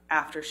there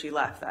after she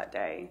left that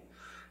day.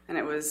 And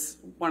it was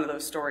one of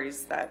those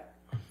stories that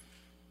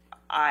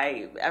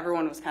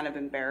everyone was kind of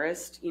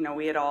embarrassed. You know,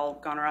 we had all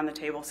gone around the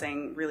table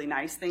saying really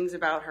nice things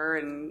about her,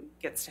 and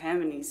gets to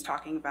him and he's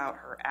talking about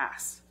her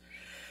ass.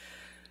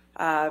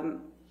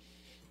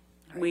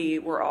 We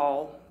were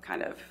all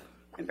kind of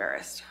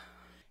embarrassed.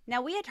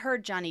 Now, we had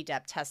heard Johnny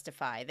Depp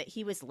testify that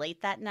he was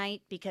late that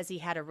night because he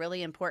had a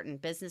really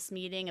important business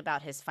meeting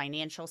about his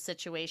financial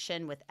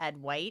situation with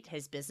Ed White,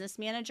 his business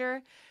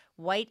manager.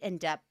 White and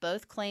Depp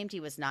both claimed he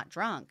was not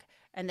drunk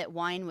and that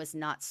wine was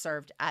not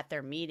served at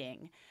their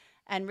meeting.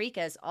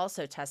 Enriquez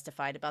also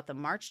testified about the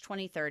March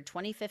 23,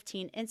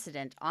 2015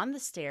 incident on the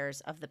stairs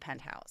of the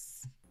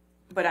penthouse.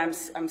 But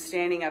I'm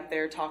standing up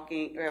there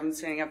talking, I'm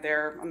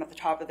at the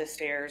top of the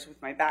stairs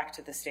with my back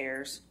to the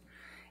stairs.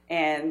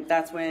 And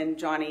that's when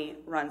Johnny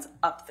runs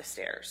up the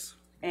stairs.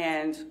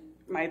 And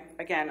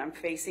I'm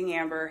facing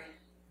Amber.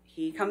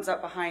 He comes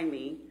up behind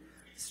me,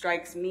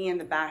 strikes me in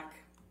the back,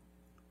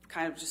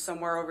 kind of just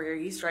somewhere over here.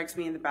 He strikes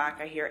me in the back.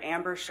 I hear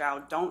Amber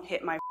shout, "Don't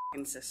hit my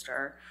fucking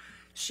sister."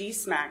 She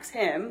smacks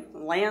him,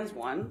 lands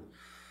one.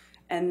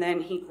 And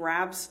then he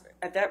grabs,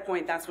 at that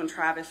point, that's when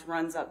Travis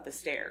runs up the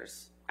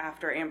stairs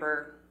after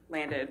Amber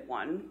landed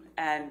one.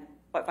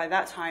 But by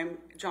that time,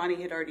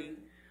 Johnny had already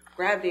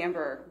grabbed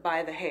Amber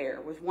by the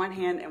hair with one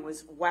hand and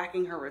was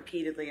whacking her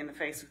repeatedly in the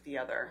face with the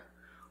other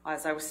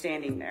as I was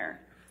standing there.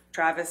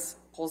 Travis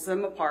pulls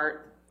them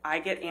apart. I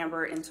get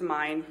Amber into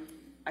mine.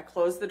 I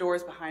close the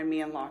doors behind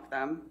me and lock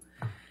them.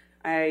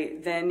 I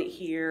then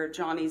hear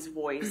Johnny's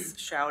voice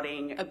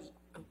shouting.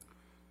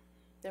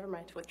 Never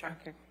mind, withdraw.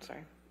 Okay,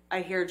 sorry. I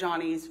hear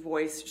Johnny's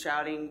voice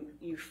shouting,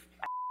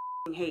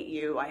 I hate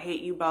you. I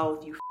hate you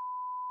both. You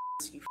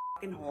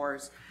fucking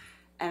whores.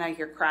 And I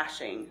hear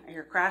crashing. I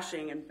hear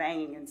crashing and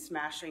banging and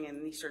smashing,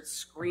 and he starts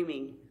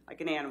screaming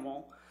like an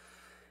animal.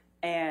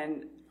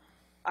 And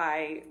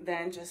I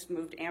then just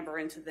moved Amber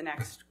into the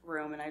next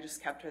room, and I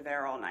just kept her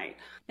there all night.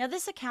 Now,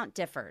 this account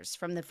differs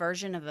from the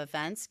version of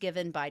events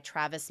given by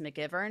Travis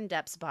McGivern,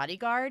 Depp's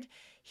bodyguard.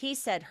 He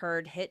said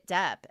Heard hit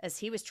Depp as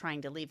he was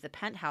trying to leave the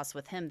penthouse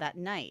with him that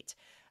night,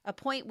 a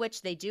point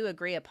which they do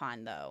agree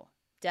upon, though.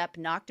 Depp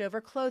knocked over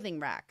clothing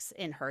racks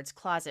in Heard's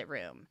closet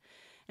room.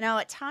 Now,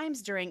 at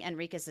times during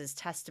Enriquez's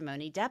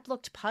testimony, Depp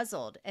looked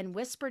puzzled and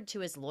whispered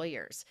to his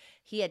lawyers.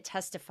 He had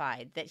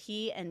testified that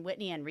he and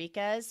Whitney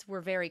Enriquez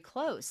were very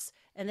close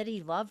and that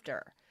he loved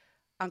her.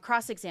 On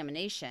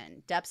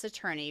cross-examination, Depp's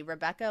attorney,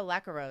 Rebecca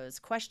Lacarose,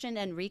 questioned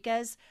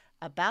Enriquez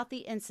about the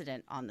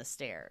incident on the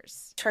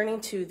stairs. Turning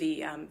to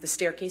the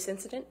staircase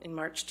incident in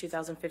March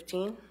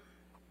 2015,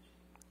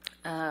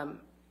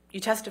 you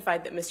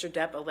testified that Mr.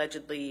 Depp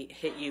allegedly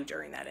hit you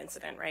during that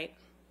incident, right?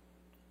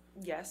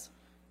 Yes.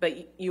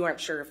 But you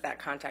aren't sure if that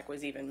contact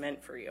was even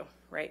meant for you,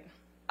 right?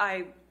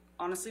 I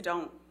honestly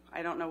don't.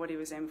 I don't know what he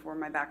was aiming for.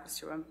 My back was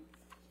to him.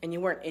 And you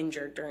weren't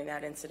injured during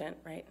that incident,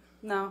 right?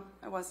 No,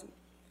 I wasn't.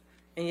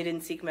 And you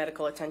didn't seek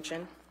medical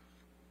attention?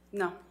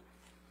 No.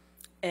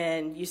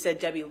 And you said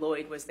Debbie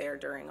Lloyd was there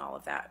during all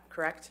of that,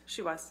 correct?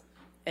 She was.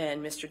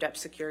 And Mr. Depp's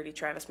security,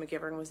 Travis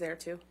McGivern, was there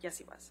too? Yes,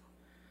 he was.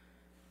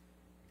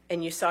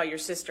 And you saw your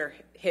sister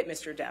hit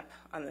Mr. Depp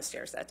on the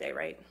stairs that day,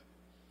 right?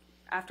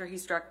 After he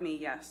struck me,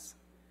 yes.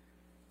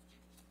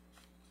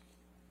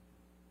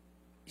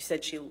 You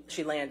said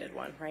she landed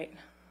one, right?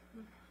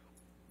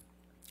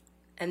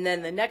 And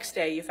then the next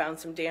day you found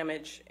some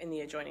damage in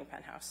the adjoining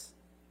penthouse.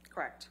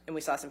 Correct. And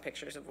we saw some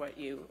pictures of what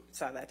you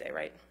saw that day,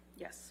 right?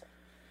 Yes.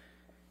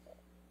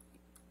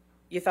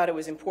 You thought it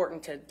was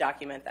important to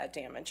document that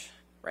damage,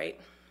 right?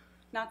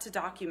 Not to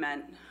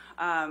document.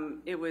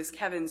 It was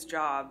Kevin's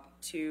job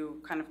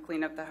to kind of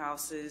clean up the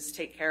houses,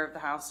 take care of the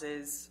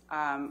houses.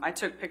 I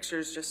took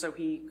pictures just so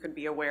he could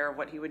be aware of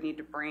what he would need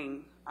to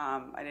bring.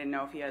 I didn't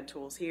know if he had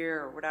tools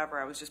here or whatever.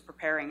 I was just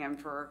preparing him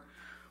for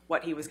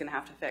what he was going to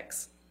have to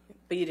fix.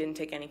 But you didn't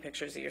take any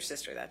pictures of your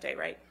sister that day,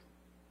 right?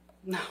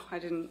 No, I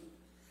didn't.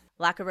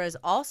 Lacarose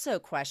also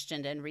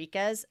questioned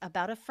Enriquez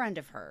about a friend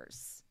of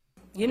hers.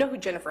 You know who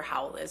Jennifer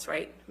Howell is,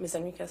 right, Ms.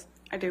 Enriquez?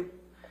 I do.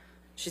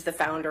 She's the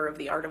founder of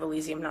the Art of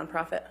Elysium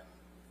nonprofit.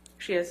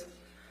 She is.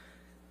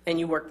 And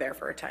you worked there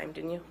for a time,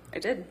 didn't you? I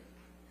did.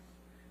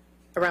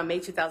 Around May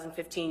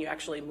 2015, you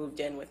actually moved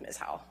in with Ms.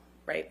 Howell,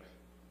 right?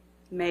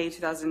 May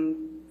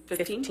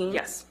 2015?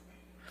 Yes.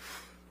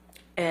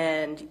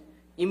 And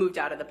you moved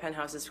out of the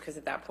penthouses because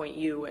at that point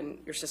you and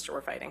your sister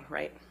were fighting,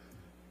 right?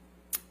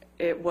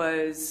 It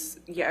was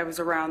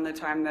around the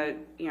time that,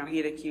 he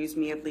had accused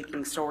me of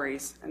leaking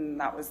stories, and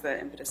that was the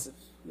impetus of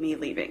me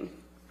leaving.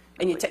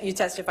 And you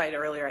testified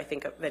earlier, I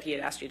think, that he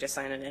had asked you to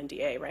sign an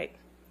NDA, right?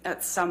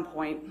 At some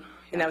point.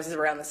 And that was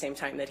around the same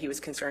time that he was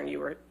concerned you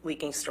were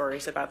leaking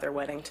stories about their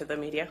wedding to the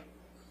media?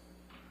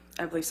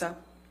 I believe so.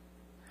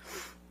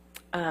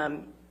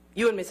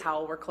 You and Ms.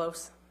 Howell were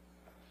close?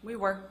 We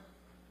were.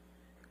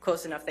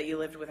 Close enough that you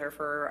lived with her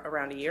for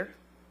around a year?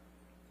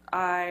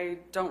 I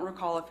don't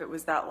recall if it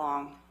was that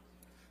long.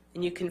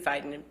 And you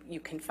confided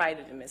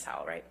in Ms.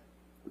 Howell, right?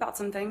 About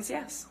some things,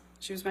 yes.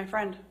 She was my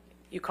friend.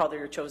 You called her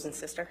your chosen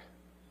sister?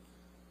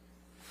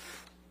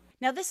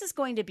 Now, this is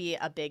going to be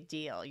a big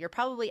deal. You're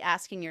probably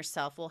asking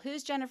yourself, well,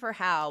 who's Jennifer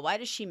Howe? Why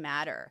does she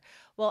matter?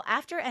 Well,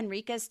 after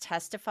Enriquez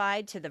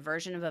testified to the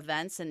version of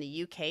events in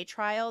the UK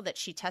trial that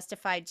she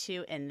testified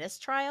to in this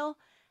trial,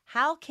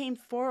 Howe came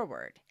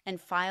forward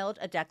and filed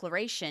a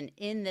declaration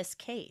in this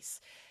case.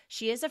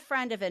 She is a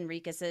friend of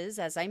Enriquez's,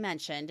 as I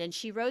mentioned, and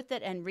she wrote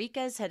that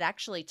Enriquez had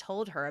actually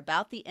told her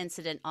about the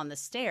incident on the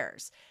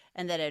stairs,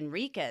 and that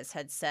Enriquez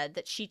had said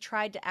that she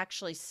tried to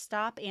actually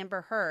stop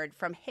Amber Heard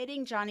from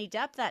hitting Johnny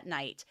Depp that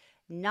night,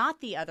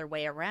 not the other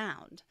way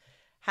around.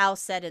 Howe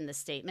said in the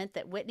statement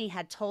that Whitney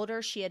had told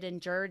her she had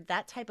endured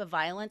that type of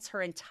violence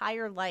her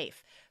entire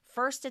life,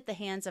 first at the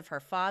hands of her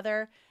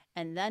father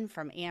and then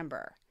from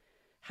Amber.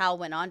 Howe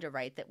went on to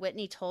write that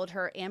Whitney told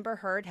her Amber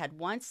Heard had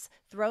once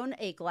thrown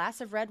a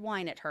glass of red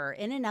wine at her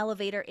in an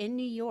elevator in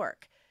New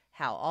York.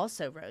 Howe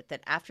also wrote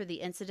that after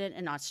the incident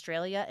in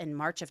Australia in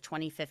March of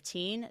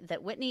 2015,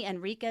 that Whitney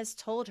Enriquez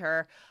told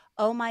her,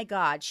 "Oh my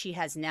God, she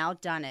has now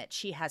done it.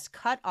 She has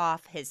cut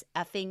off his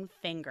effing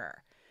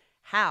finger."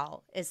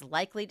 Howe is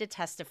likely to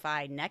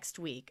testify next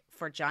week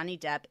for Johnny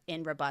Depp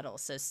in rebuttal,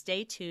 so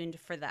stay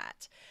tuned for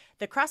that.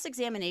 The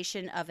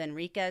cross-examination of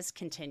Enriquez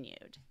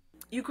continued.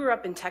 You grew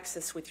up in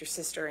Texas with your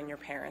sister and your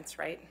parents,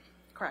 right?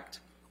 Correct.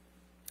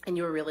 And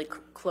you were really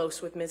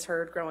close with Ms.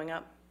 Heard growing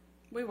up?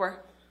 We were.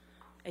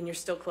 And you're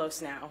still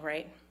close now,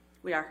 right?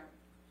 We are.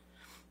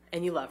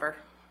 And you love her?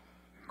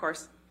 Of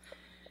course.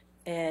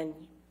 And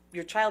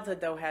your childhood,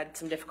 though, had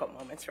some difficult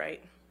moments,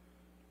 right?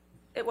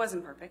 It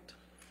wasn't perfect.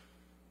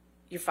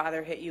 Your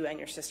father hit you and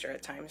your sister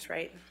at times,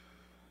 right?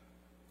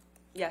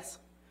 Yes.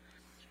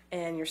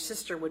 And your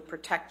sister would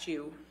protect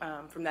you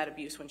from that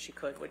abuse when she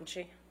could, wouldn't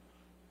she?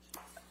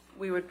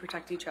 We would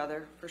protect each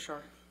other, for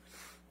sure.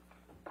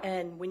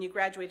 And when you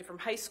graduated from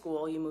high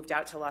school, you moved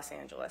out to Los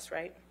Angeles,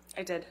 right?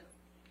 I did.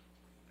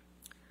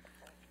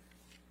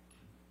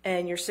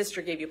 And your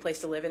sister gave you a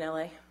place to live in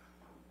LA?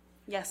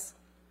 Yes.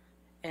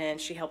 And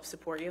she helped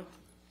support you?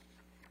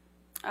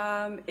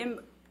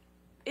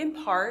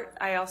 In part.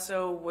 I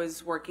also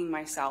was working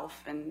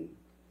myself, and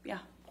yeah.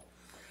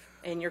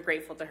 And you're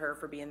grateful to her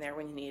for being there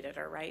when you needed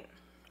her, right?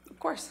 Of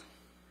course.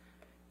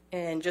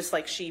 And just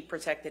like she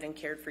protected and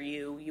cared for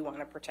you, you want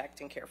to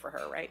protect and care for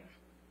her, right?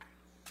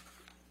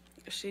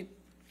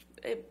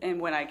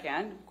 And when I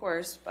can, of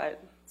course,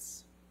 but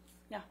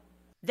yeah.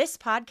 This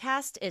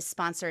podcast is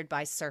sponsored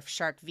by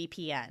Surfshark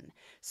VPN.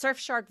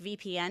 Surfshark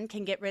VPN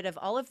can get rid of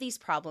all of these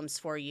problems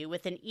for you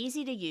with an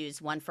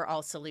easy-to-use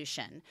one-for-all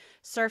solution.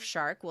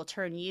 Surfshark will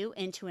turn you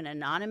into an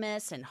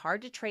anonymous and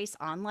hard-to-trace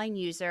online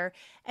user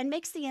and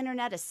makes the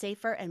internet a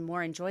safer and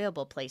more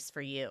enjoyable place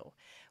for you.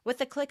 With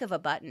the click of a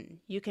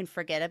button, you can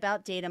forget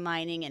about data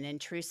mining and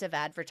intrusive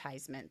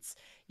advertisements.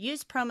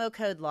 Use promo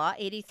code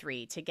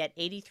LAW83 to get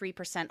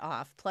 83%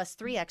 off plus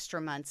 3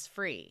 extra months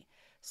free.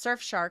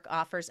 Surfshark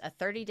offers a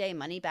 30-day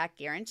money-back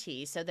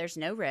guarantee, so there's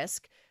no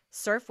risk.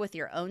 Surf with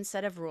your own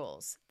set of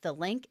rules. The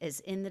link is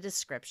in the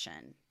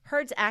description.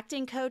 Heard's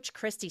acting coach,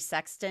 Christy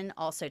Sexton,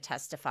 also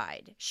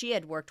testified. She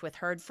had worked with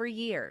Heard for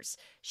years.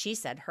 She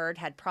said Heard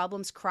had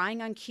problems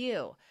crying on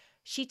cue.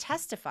 She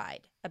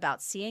testified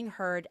about seeing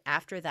Heard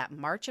after that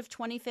March of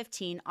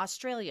 2015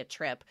 Australia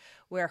trip,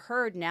 where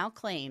Heard now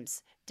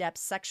claims Depp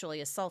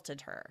sexually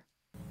assaulted her.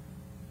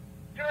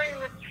 During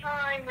the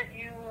time that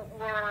you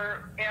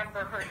were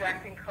Amber Heard's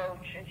acting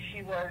coach and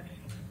she was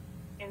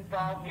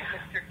involved with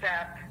Mr.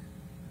 Depp,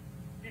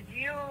 did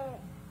you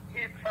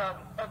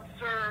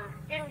observe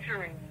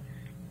injuries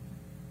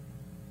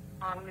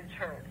on Ms.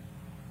 Heard?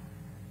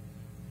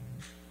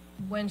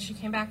 When she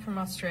came back from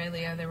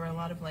Australia, there were a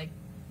lot of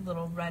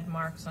little red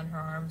marks on her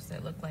arms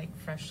that looked like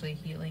freshly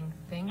healing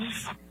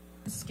things.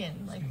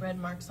 Skin, like red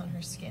marks on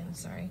her skin,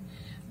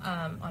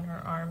 on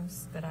her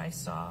arms that I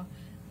saw.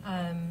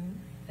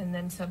 And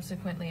then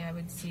subsequently I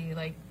would see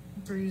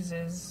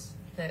bruises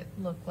that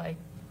looked like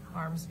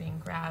arms being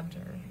grabbed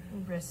or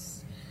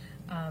wrists.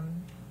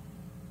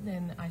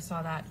 Then I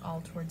saw that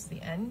all towards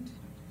the end.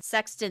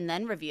 Sexton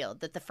then revealed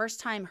that the first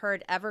time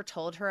Heard ever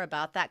told her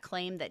about that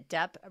claim that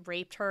Depp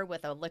raped her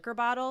with a liquor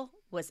bottle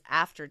was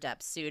after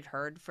Depp sued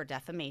Heard for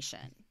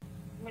defamation.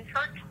 Ms.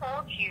 Heard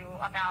told you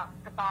about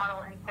the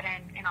bottle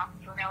incident in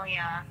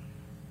Australia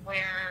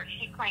where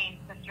she claims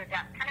Mr.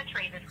 Depp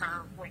penetrated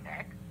her with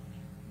it.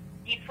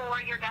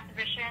 Before your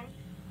deposition,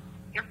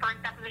 your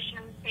first deposition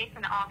in the case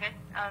in August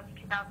of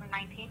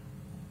 2019?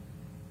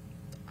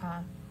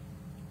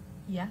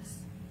 Yes.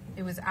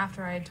 It was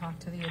after I had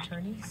talked to the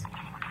attorneys.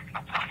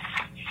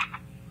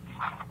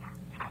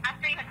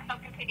 After you had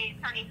spoken to the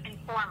attorneys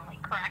informally,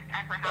 correct,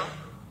 at her house?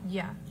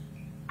 Yeah.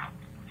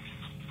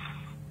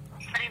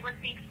 But it was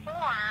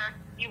before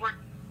you were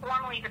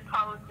formally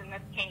deposed in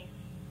this case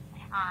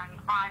on,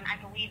 I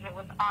believe it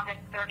was August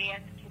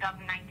 30th,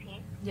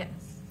 2019?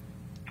 Yes.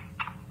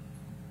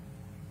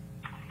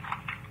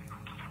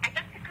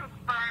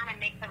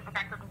 the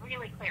record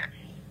really clear.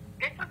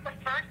 This was the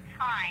first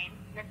time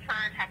Ms.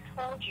 Heard had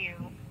told you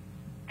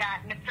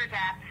that Mr.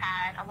 Depp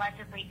had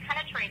allegedly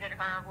penetrated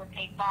her with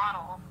a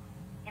bottle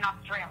in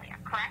Australia,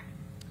 correct?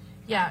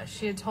 Yeah,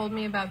 she had told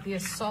me about the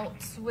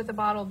assault with the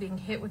bottle, being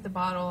hit with the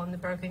bottle and the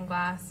broken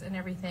glass and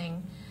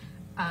everything.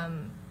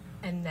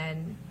 And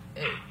then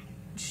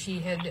she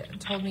had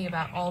told me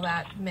about all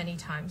that many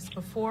times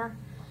before.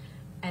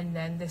 And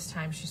then this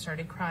time she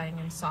started crying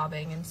and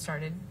sobbing and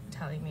started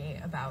telling me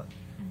about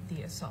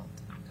the assault,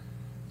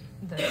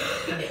 the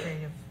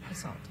penetrative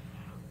assault.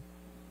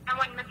 And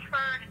when Ms.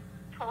 Heard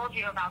told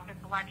you about this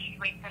alleged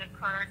rape that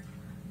occurred,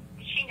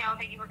 did she know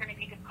that you were going to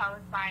be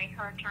deposed by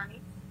her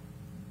attorney?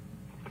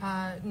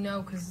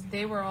 No, because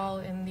they were all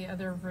in the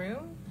other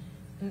room.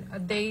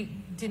 And they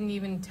didn't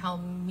even tell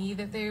me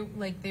that they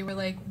were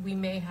like, we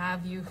may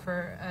have you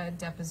for a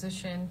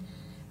deposition.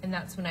 And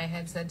that's when I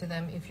had said to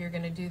them, if you're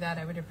going to do that,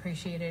 I would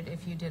appreciate it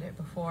if you did it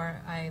before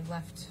I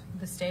left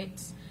the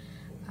States.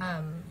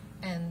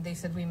 And they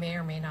said, we may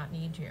or may not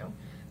need you.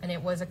 And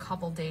it was a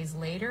couple days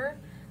later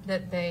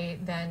that they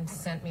then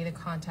sent me the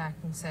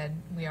contact and said,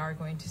 we are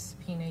going to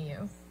subpoena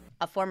you.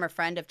 A former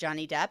friend of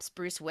Johnny Depp's,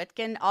 Bruce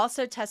Witkin,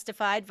 also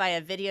testified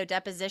via video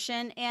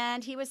deposition,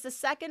 and he was the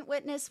second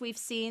witness we've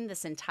seen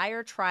this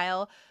entire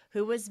trial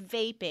who was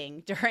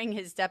vaping during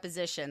his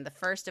deposition, the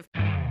first of...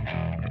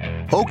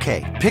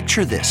 Okay,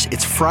 picture this.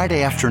 It's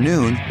Friday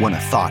afternoon when a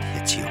thought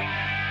hits you.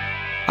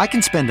 I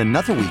can spend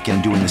another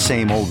weekend doing the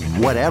same old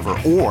whatever,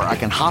 or I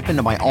can hop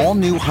into my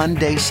all-new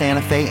Hyundai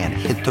Santa Fe and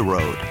hit the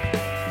road.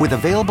 With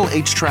available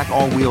H-Track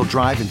all-wheel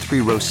drive and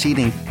 3-row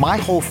seating, my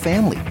whole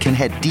family can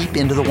head deep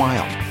into the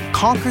wild.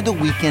 Conquer the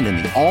weekend in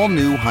the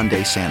all-new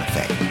Hyundai Santa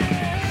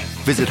Fe.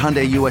 Visit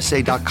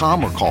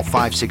HyundaiUSA.com or call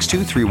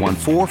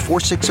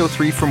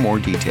 562-314-4603 for more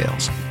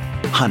details.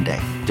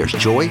 Hyundai, there's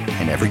joy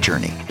in every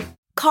journey.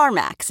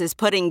 CarMax is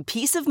putting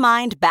peace of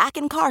mind back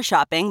in car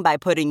shopping by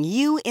putting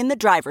you in the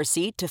driver's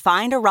seat to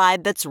find a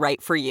ride that's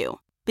right for you.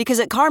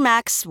 Because at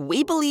CarMax,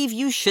 we believe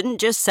you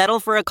shouldn't just settle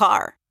for a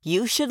car.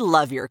 You should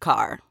love your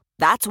car.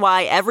 That's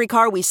why every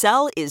car we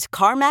sell is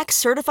CarMax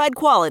certified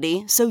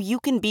quality, so you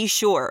can be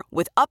sure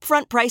with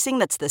upfront pricing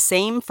that's the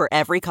same for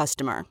every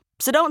customer.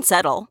 So don't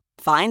settle.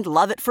 Find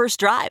love at first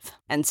drive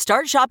and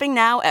start shopping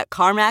now at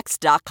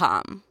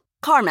CarMax.com.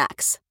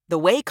 CarMax, the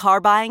way car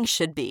buying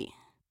should be.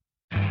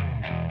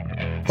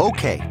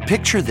 Okay,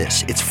 picture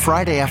this. It's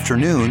Friday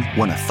afternoon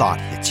when a thought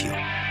hits you.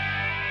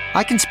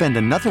 I can spend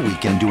another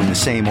weekend doing the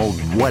same old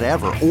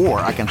whatever,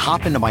 or I can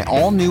hop into my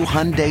all-new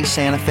Hyundai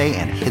Santa Fe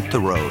and hit the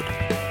road.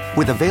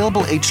 With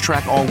available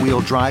H-Track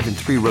all-wheel drive and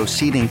 3-row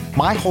seating,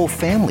 my whole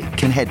family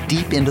can head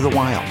deep into the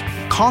wild.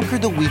 Conquer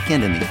the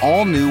weekend in the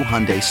all-new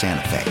Hyundai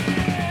Santa Fe.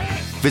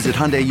 Visit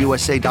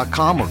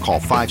HyundaiUSA.com or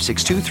call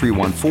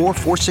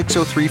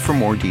 562-314-4603 for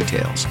more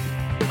details.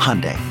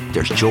 Hyundai,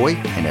 there's joy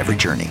in every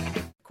journey.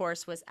 Of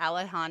course, was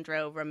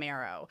Alejandro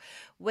Romero.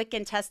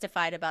 Witkin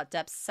testified about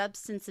Depp's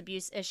substance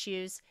abuse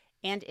issues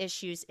and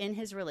issues in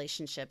his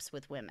relationships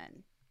with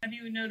women. Have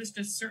you noticed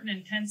a certain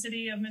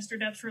intensity of Mr.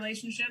 Depp's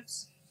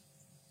relationships?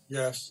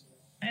 Yes.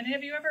 And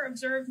have you ever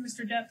observed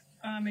Mr. Depp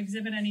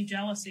exhibit any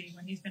jealousy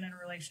when he's been in a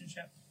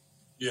relationship?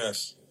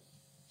 Yes.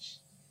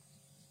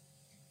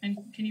 And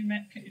do you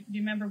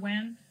remember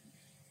when?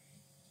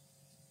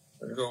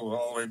 I go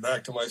all the way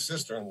back to my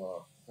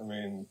sister-in-law. I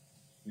mean,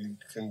 you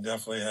can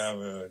definitely have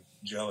a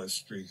jealous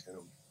streak in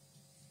him.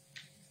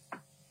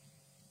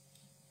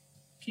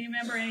 Can you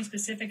remember any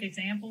specific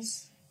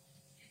examples?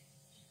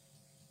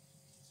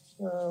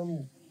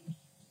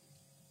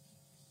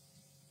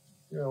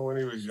 When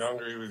he was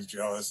younger, he was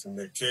jealous of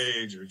Nick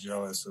Cage or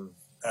jealous of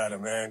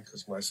Adam Ant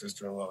because my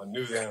sister-in-law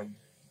knew them.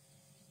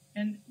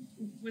 And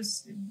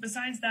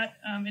besides that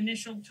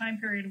initial time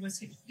period,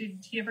 did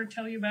he ever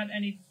tell you about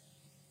any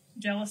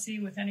jealousy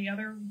with any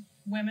other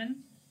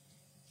women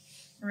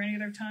or any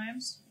other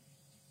times?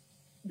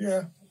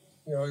 Yeah.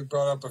 He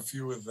brought up a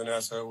few with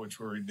Vanessa, which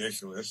were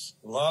ridiculous.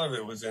 A lot of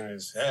it was in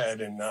his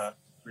head and not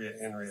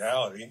in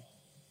reality.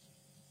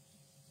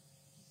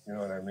 You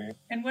know what I mean?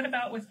 And what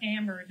about with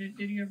Amber? Did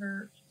you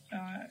ever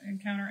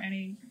encounter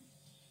any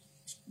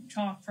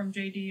talk from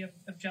JD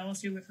of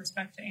jealousy with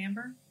respect to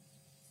Amber?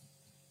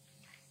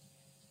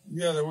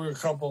 Yeah, there were a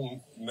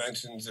couple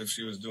mentions if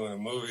she was doing a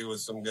movie with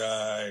some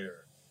guy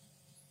or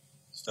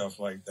stuff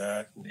like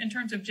that. In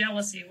terms of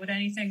jealousy, would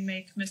anything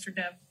make Mr.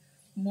 Depp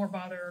more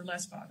bothered or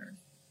less bothered?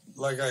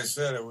 Like I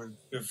said, it would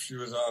if she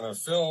was on a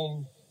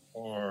film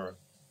or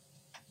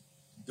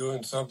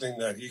doing something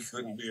that he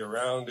couldn't be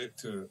around it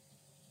to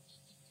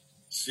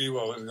see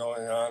what was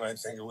going on. I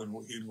think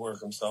he'd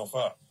work himself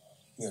up,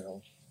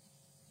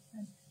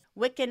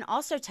 Witkin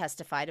also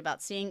testified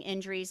about seeing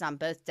injuries on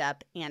both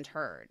Depp and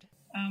Heard.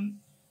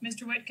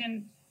 Mr.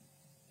 Witkin,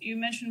 you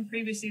mentioned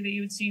previously that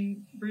you had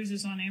seen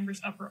bruises on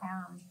Amber's upper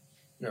arm.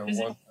 Yeah,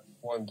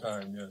 one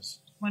time, yes.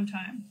 One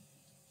time.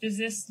 Does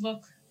this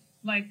look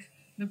like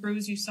the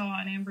bruise you saw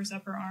on Amber's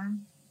upper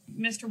arm?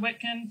 Mr.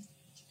 Witkin,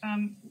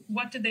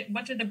 what did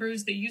the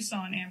bruise that you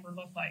saw on Amber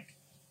look like?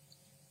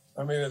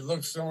 I mean, it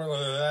looked similar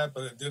to that,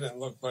 but it didn't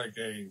look like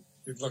a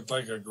it looked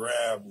like a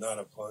grab, not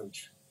a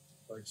punch.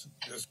 Like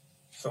just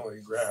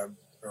somebody grabbed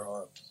her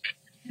arm.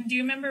 And do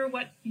you remember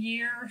what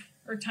year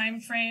or time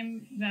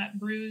frame that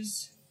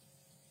bruise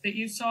that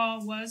you saw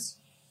was?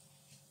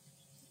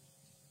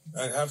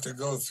 I'd have to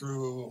go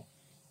through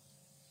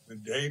the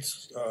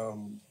dates.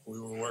 We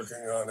were working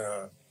on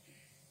a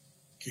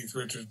Keith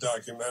Richards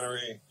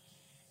documentary,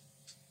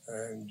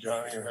 and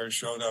Johnny and her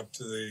showed up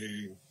to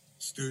the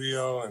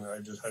studio, and I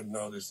just had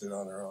noticed it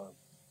on her arm.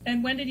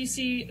 And when did you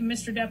see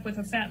Mr. Depp with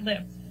a fat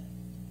lip?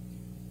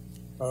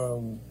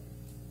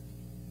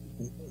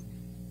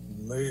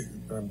 Late,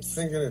 I'm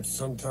thinking it's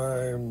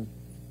sometime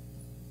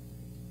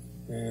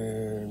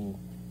in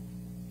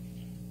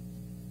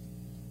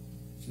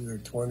either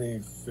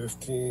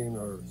 2015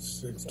 or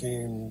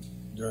 16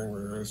 during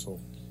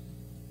rehearsal.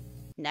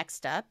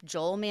 Next up,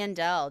 Joel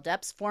Mandel,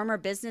 Depp's former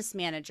business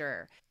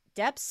manager.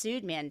 Depp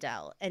sued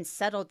Mandel and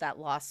settled that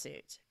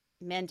lawsuit.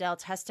 Mandel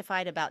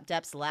testified about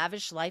Depp's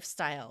lavish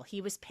lifestyle.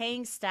 He was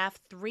paying staff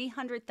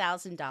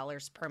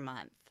 $300,000 per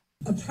month.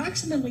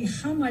 Approximately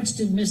how much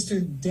did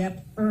Mr.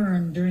 Depp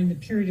earn during the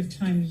period of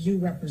time you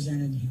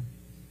represented him?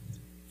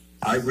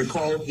 I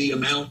recall the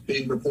amount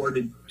being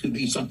reported to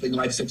be something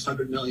like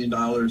 $600 million,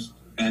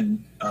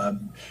 and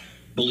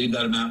believe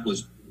that amount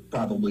was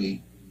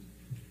probably,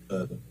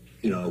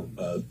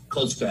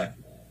 close to that.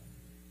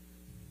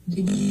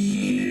 Did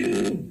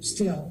you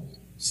steal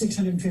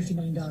 $650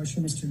 million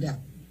from Mr. Depp?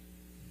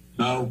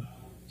 No.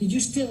 Did you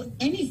steal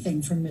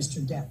anything from Mr.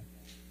 Depp?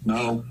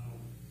 No.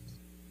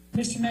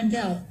 Mr.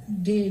 Mandel,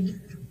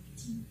 did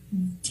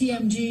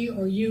TMG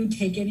or you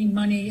take any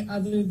money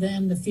other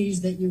than the fees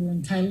that you were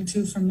entitled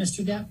to from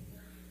Mr. Depp?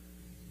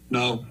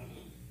 No.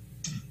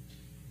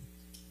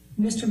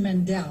 Mr.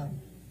 Mandel,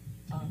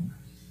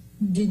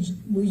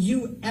 were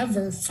you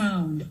ever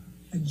found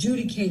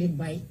adjudicated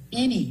by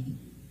any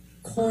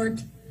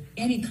court,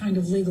 any kind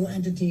of legal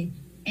entity,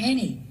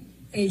 any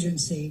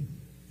agency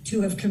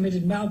to have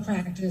committed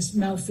malpractice,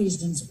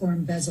 malfeasance, or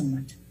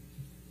embezzlement?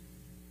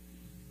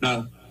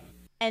 No.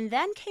 And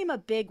then came a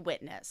big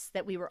witness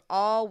that we were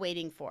all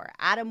waiting for,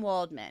 Adam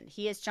Waldman.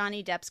 He is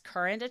Johnny Depp's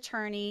current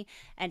attorney,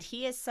 and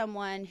he is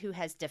someone who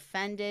has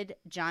defended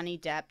Johnny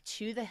Depp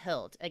to the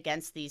hilt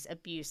against these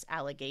abuse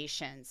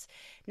allegations.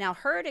 Now,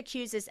 Heard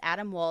accuses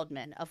Adam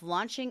Waldman of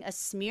launching a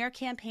smear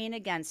campaign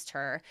against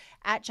her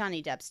at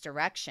Johnny Depp's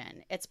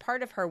direction. It's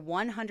part of her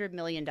 $100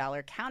 million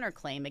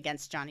counterclaim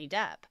against Johnny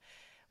Depp.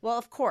 Well,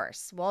 of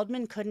course,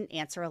 Waldman couldn't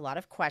answer a lot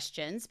of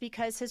questions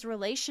because his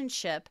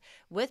relationship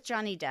with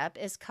Johnny Depp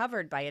is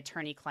covered by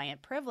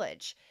attorney-client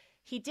privilege.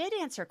 He did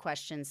answer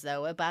questions,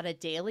 though, about a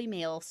Daily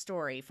Mail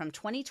story from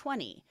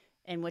 2020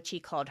 in which he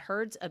called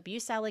Heard's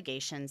abuse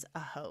allegations a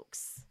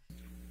hoax.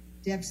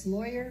 Depp's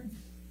lawyer,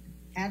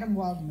 Adam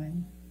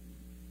Waldman,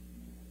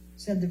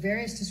 said the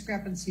various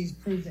discrepancies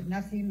prove that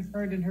nothing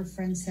Heard and her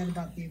friends said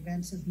about the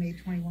events of May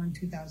 21,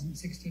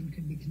 2016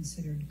 could be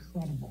considered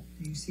credible.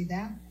 Do you see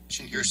that?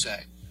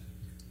 Hearsay.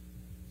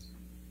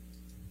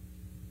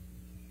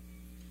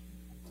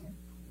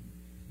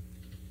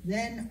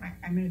 Then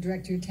I'm going to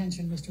direct your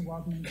attention, Mr.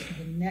 Waldman, to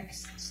the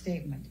next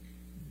statement.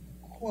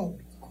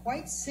 Quote,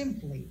 quite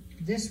simply,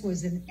 this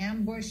was an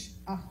ambush,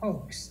 a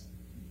hoax.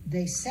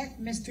 They set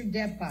Mr.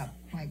 Depp up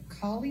by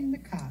calling the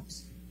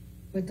cops,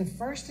 but the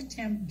first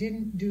attempt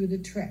didn't do the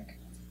trick.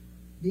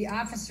 The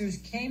officers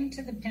came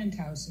to the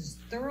penthouses,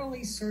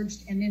 thoroughly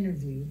searched and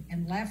interviewed,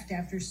 and left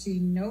after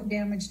seeing no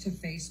damage to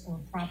face or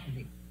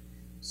property.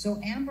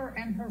 So Amber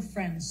and her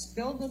friends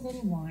spilled a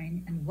little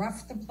wine and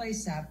roughed the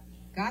place up,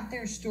 got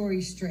their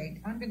story straight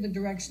under the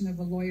direction of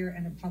a lawyer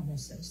and a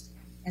publicist,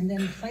 and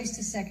then placed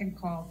a second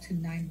call to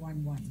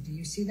 911. Do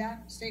you see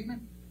that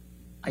statement?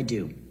 I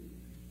do.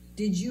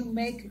 Did you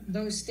make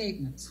those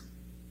statements?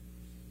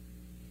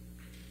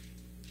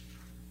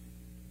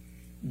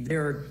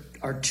 There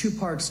are two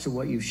parts to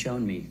what you've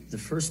shown me. The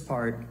first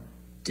part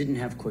didn't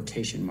have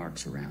quotation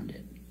marks around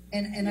it.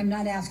 And I'm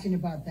not asking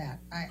about that.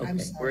 I'm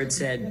sorry. Where it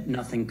said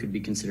nothing could be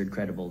considered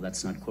credible,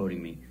 that's not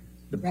quoting me.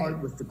 The part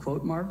Right. with the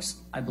quote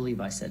marks, I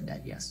believe I said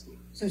that, yes.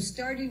 So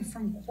starting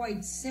from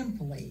quite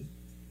simply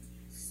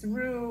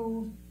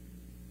through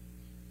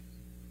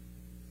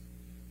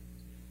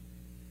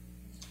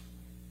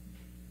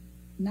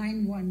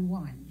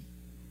 (911),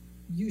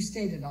 you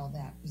stated all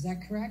that. Is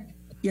that correct?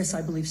 Yes,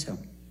 I believe so.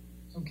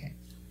 Okay.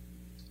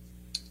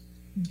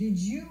 Did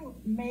you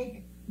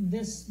make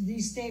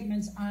these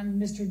statements on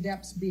Mr.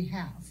 Depp's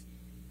behalf?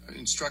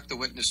 Instruct the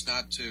witness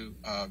not to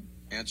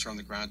answer on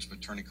the grounds of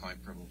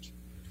attorney-client privilege.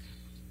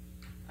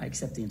 I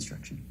accept the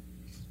instruction.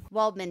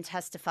 Waldman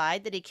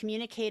testified that he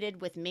communicated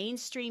with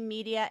mainstream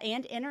media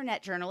and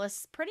internet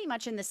journalists pretty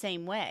much in the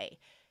same way.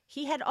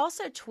 He had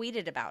also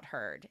tweeted about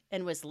Heard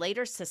and was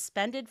later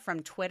suspended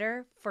from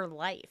Twitter for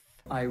life.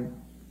 I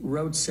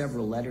wrote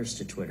several letters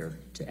to Twitter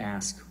to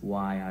ask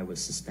why I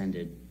was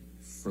suspended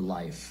for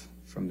life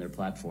from their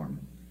platform.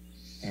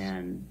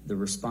 And the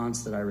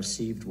response that I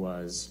received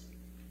was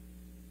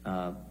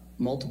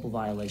multiple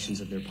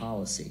violations of their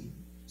policy.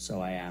 So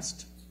I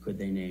asked, could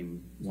they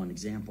name one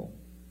example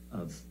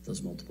of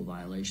those multiple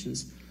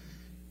violations?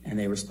 And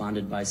they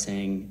responded by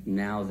saying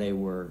now they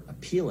were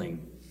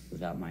appealing,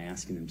 without my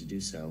asking them to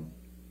do so,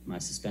 my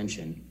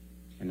suspension.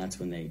 And that's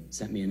when they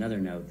sent me another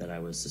note that I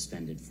was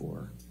suspended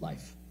for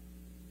life.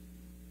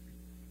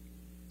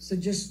 So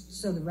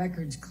just so the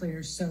record's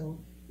clear, so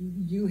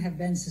you have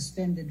been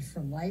suspended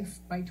for life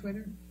by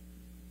Twitter?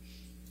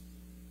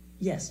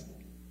 Yes.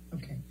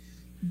 Okay.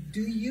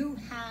 Do you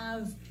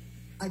have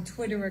a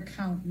Twitter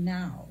account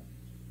now?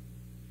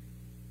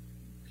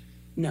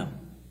 No.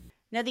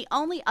 Now, the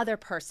only other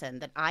person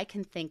that I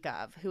can think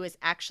of who is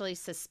actually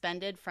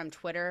suspended from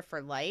Twitter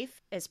for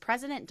life is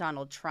President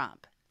Donald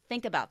Trump.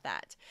 Think about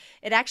that.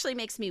 It actually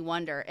makes me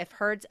wonder if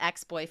Heard's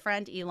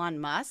ex-boyfriend, Elon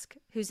Musk,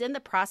 who's in the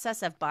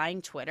process of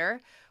buying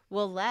Twitter,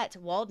 will let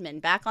Waldman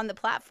back on the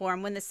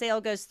platform when the sale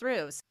goes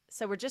through.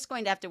 So we're just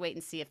going to have to wait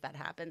and see if that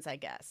happens, I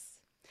guess.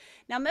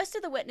 Now, most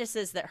of the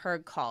witnesses that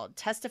Heard called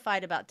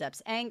testified about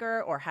Depp's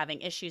anger or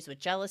having issues with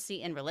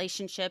jealousy in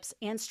relationships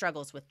and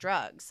struggles with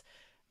drugs.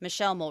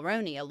 Michelle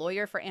Mulroney, a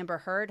lawyer for Amber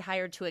Heard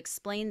hired to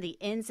explain the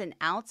ins and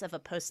outs of a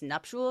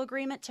post-nuptial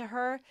agreement to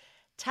her,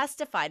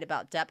 testified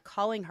about Depp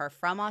calling her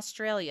from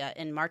Australia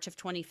in March of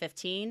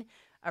 2015,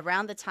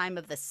 around the time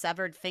of the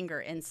severed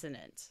finger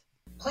incident.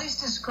 Please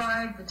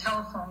describe the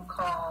telephone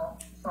call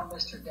from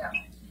Mr. Depp.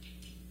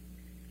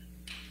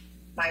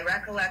 My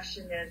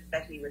recollection is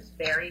that he was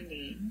very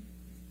mean,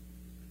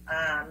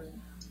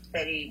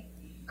 that he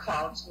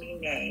called me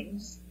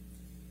names,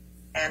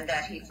 and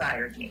that he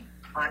fired me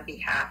on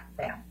behalf of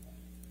them.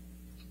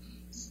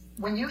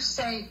 When you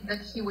say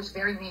that he was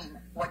very mean,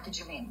 what did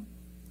you mean?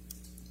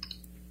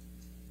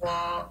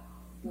 Well,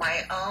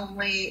 my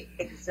only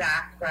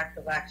exact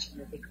recollection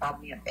is he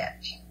called me a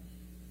bitch.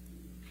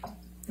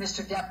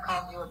 Mr. Depp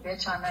called you a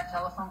bitch on that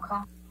telephone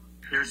call?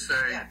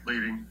 Hearsay,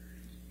 leaving.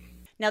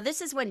 Now, this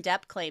is when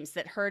Depp claims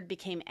that Heard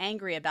became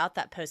angry about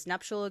that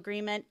post-nuptial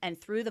agreement and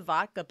threw the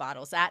vodka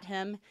bottles at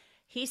him.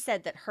 He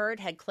said that Heard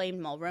had claimed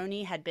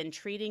Mulroney had been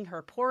treating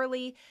her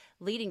poorly,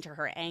 leading to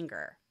her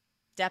anger.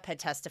 Depp had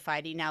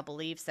testified he now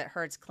believes that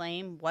Heard's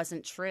claim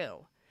wasn't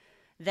true.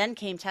 Then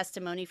came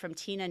testimony from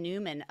Tina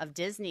Newman of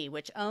Disney,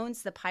 which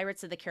owns the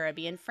Pirates of the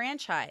Caribbean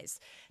franchise.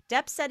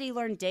 Depp said he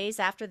learned days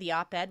after the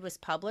op-ed was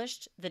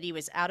published that he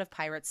was out of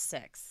Pirates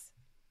 6.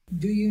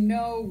 Do you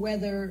know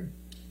whether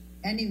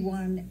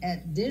anyone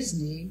at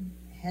Disney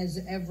has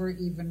ever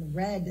even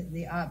read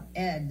the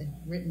op-ed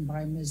written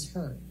by Ms.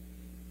 Heard?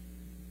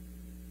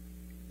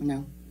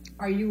 No.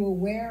 Are you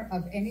aware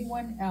of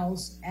anyone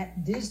else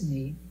at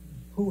Disney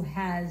who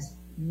has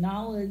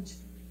knowledge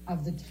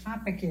of the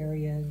topic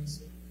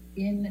areas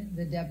in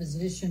the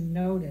deposition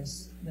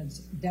notice, that's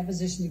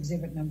deposition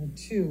exhibit number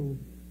 2,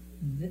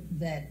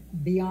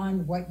 that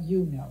beyond what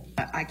you know?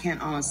 I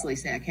can't honestly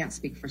say. I can't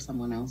speak for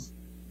someone else.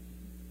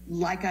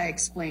 Like I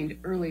explained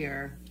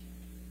earlier,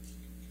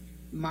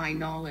 my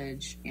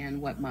knowledge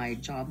and what my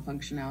job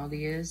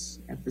functionality is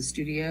at the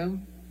studio,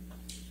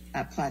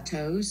 at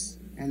plateaus,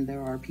 and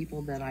there are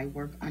people that I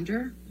work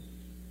under,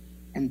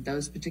 and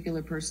those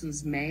particular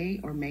persons may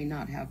or may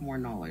not have more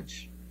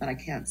knowledge, but I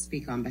can't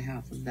speak on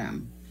behalf of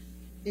them.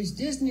 Is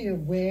Disney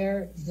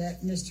aware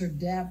that Mr.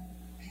 Depp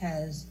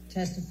has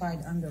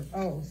testified under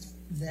oath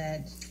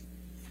that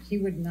he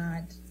would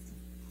not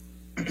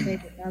take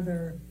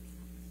another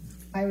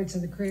Pirates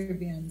of the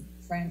Caribbean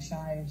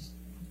franchise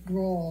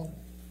role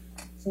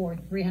for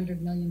 $300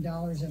 million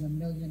and 1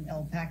 million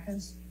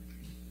alpacas?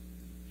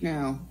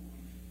 No.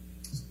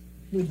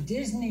 Would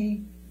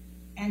Disney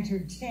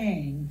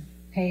entertain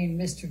paying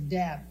Mr.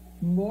 Depp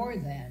more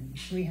than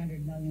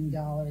 $300 million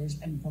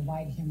and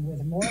provide him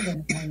with more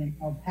than 1 million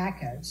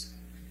alpacas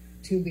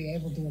to be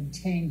able to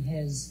obtain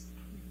his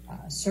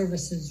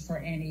services for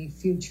any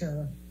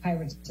future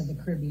Pirates of the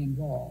Caribbean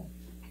role?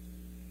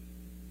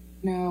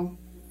 No.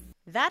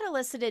 That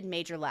elicited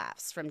major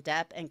laughs from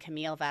Depp and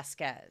Camille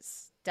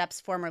Vasquez. Depp's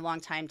former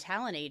longtime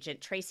talent agent,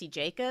 Tracy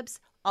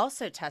Jacobs,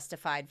 also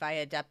testified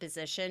via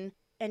deposition,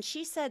 and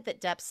she said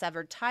that Depp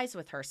severed ties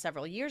with her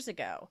several years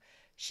ago.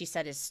 She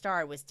said his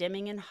star was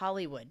dimming in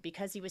Hollywood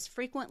because he was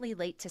frequently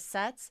late to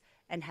sets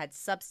and had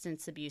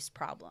substance abuse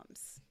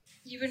problems.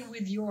 Even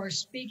with your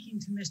speaking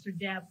to Mr.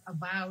 Depp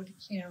about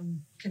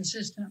him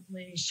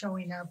consistently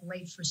showing up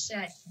late for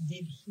set,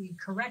 did he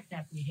correct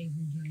that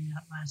behavior during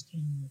that last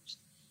 10 years?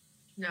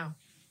 No.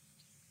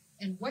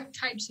 And what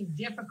types of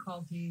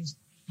difficulties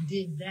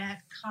did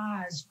that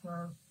cause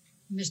for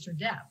Mr.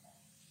 Depp?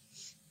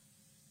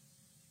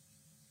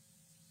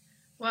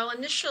 Well,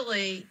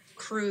 initially,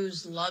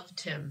 crews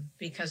loved him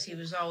because he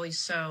was always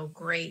so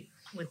great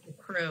with the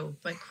crew.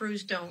 But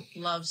crews don't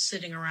love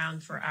sitting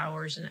around for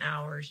hours and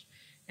hours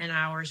and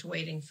hours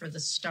waiting for the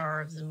star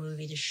of the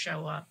movie to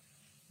show up.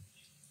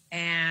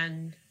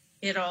 And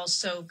it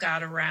also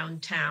got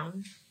around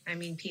town. I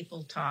mean,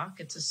 people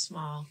talk. It's a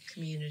small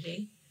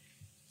community.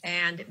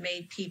 And it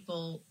made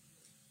people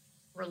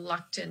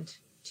reluctant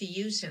to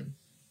use him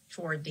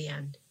toward the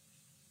end.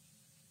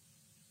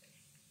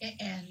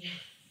 And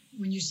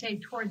when you say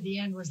toward the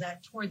end, was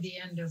that toward the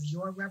end of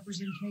your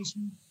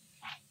representation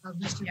of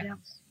Mr. Depp?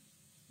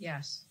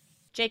 Yes.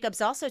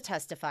 Jacobs also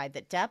testified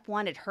that Depp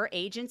wanted her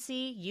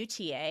agency,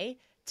 UTA,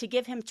 to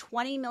give him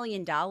 $20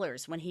 million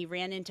when he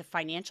ran into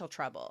financial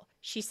trouble.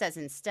 She says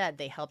instead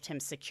they helped him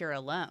secure a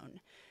loan.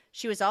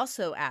 She was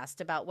also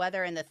asked about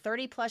whether in the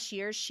 30-plus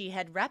years she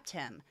had repped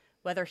him,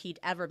 whether he'd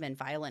ever been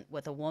violent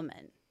with a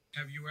woman.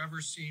 Have you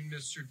ever seen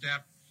Mr.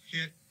 Depp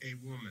hit a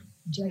woman?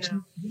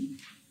 No.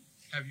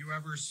 Have you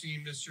ever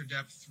seen Mr.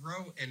 Depp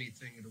throw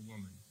anything at a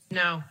woman?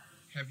 No.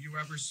 Have you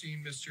ever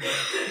seen Mr.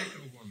 Depp hit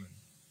a woman?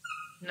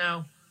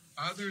 No.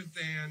 Other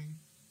than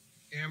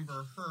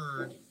Amber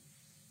Heard,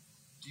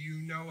 do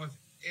you know of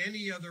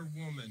any other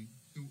woman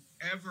who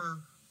ever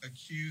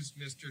accused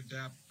Mr.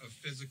 Depp of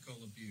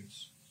physical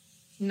abuse?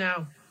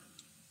 No.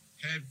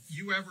 Have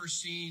you ever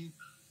seen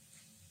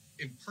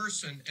in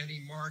person any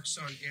marks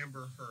on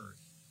Amber Heard?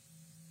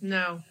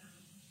 No.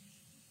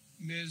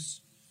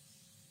 Ms.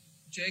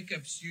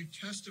 Jacobs, you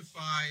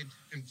testified,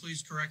 and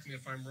please correct me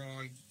if I'm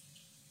wrong,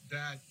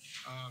 that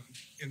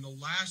in the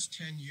last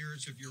 10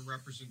 years of your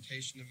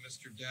representation of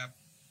Mr. Depp,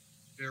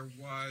 there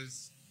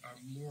was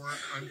more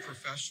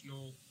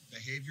unprofessional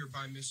behavior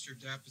by Mr.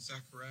 Depp. Is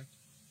that correct?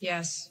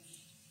 Yes.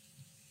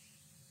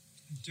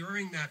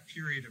 During that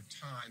period of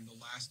time, the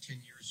last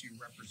 10 years you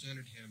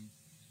represented him,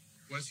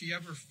 was he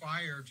ever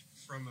fired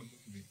from a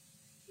movie?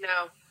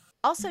 No.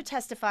 Also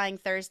testifying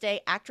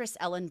Thursday, actress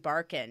Ellen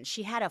Barkin.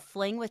 She had a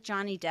fling with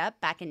Johnny Depp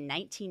back in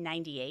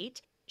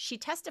 1998. She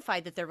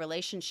testified that their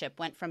relationship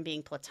went from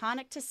being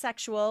platonic to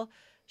sexual.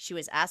 She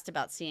was asked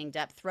about seeing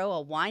Depp throw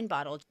a wine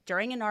bottle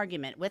during an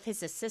argument with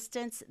his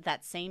assistants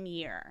that same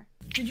year.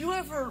 Did you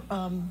ever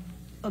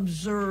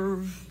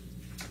observe,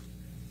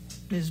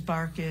 Ms.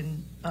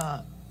 Barkin,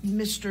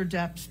 Mr.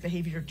 Depp's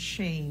behavior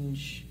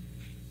change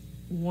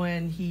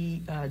when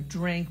he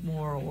drank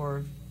more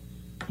or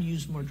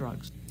used more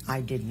drugs?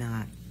 I did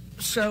not.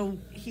 So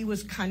he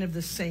was kind of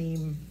the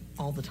same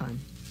all the time,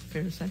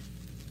 fair to say?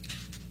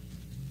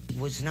 It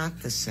was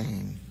not the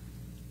same.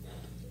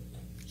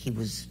 He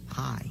was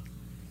high.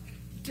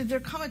 Did there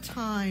come a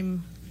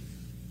time,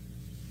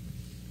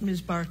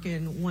 Ms.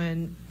 Barkin,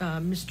 when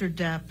Mr.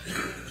 Depp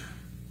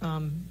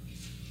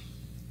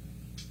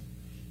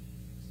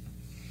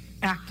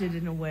acted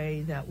in a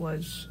way that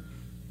was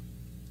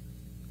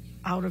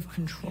out of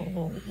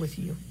control with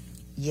you?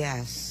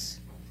 Yes.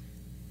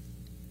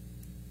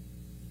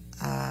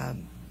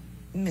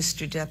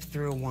 Mr. Depp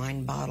threw a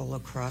wine bottle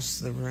across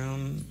the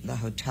room, the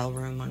hotel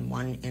room on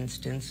one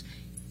instance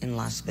in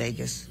Las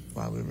Vegas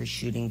while we were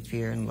shooting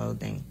Fear and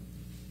Loathing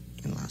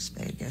in Las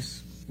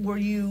Vegas.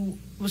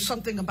 Was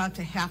something about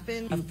to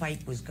happen? A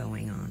fight was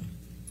going on.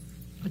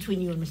 Between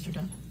you and Mr.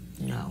 Depp?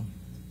 No.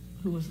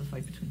 Who was the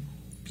fight between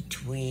you?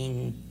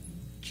 Between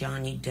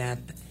Johnny Depp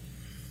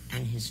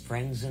and his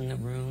friends in the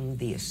room,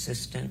 the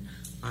assistant.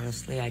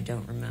 Honestly, I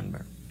don't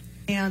remember.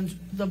 And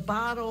the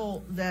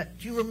bottle do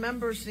you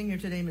remember sitting here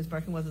today, Ms.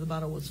 Barkin, whether the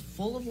bottle was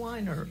full of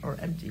wine or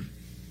empty?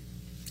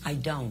 I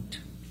don't.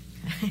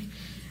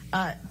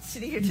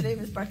 Sitting here today,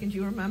 Ms. Barkin, do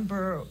you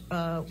remember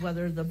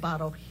whether the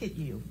bottle hit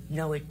you?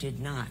 No, it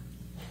did not.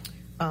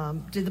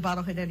 Did the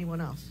bottle hit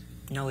anyone else?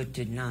 No, it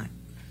did not.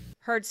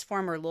 Heard's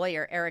former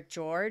lawyer, Eric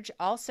George,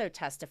 also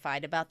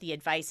testified about the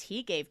advice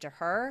he gave to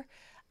her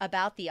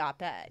about the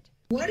op-ed.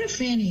 What,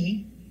 if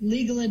any,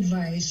 legal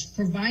advice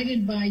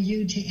provided by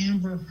you to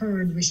Amber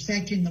Heard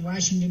respecting the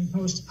Washington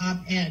Post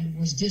op-ed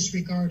was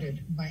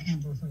disregarded by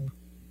Amber Heard?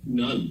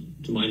 None,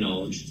 to my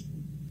knowledge.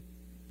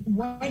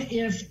 What,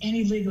 if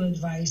any, legal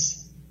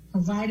advice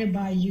provided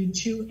by you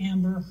to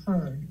Amber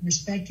Heard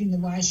respecting the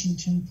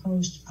Washington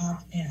Post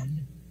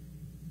op-ed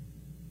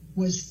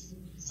was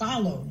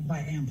followed by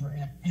Amber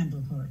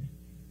Heard?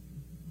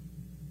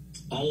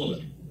 All of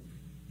it.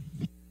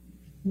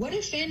 What,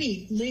 if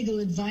any, legal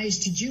advice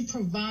did you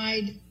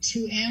provide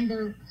to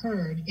Amber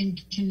Heard in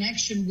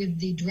connection with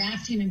the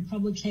drafting and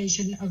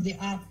publication of the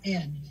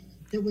op-ed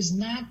that was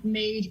not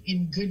made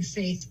in good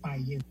faith by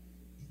you?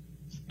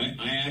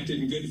 I acted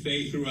in good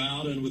faith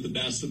throughout and with the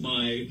best of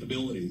my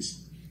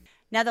abilities.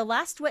 Now, the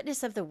last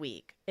witness of the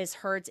week is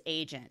Heard's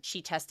agent.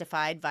 She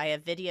testified via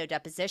video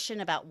deposition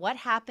about what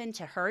happened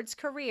to Heard's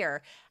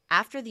career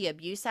after the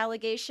abuse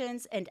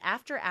allegations and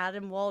after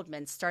Adam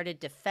Waldman started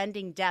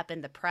defending Depp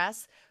in the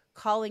press,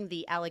 calling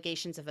the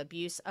allegations of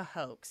abuse a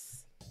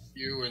hoax.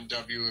 You and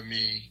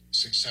WME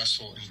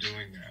successful in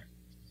doing that?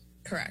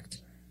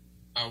 Correct.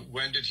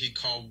 When did he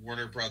call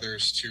Warner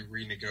Brothers to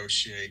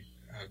renegotiate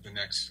the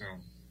next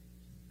film?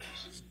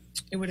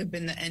 It would have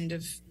been the end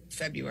of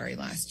February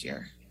last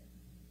year.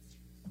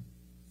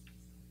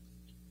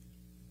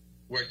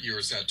 What year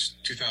is that?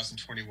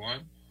 2021?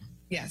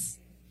 Yes.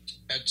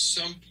 At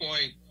some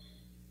point,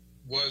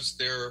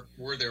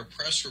 were there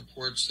press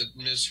reports that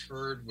Ms.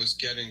 Heard was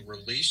getting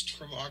released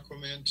from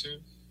Aquaman 2?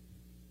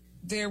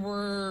 There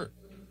were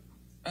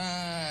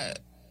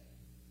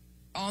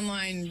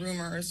online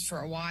rumors for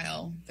a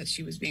while that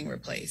she was being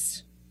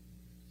replaced.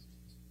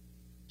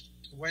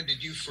 When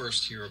did you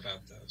first hear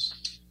about those?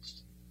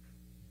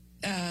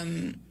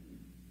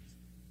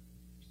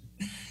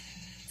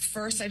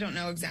 First, I don't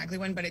know exactly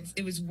when, but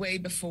it was way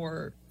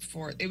before.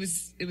 It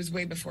was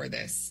way before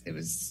this. It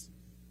was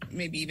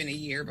maybe even a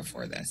year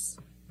before this.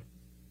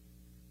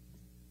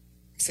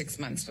 6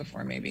 months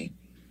before, maybe.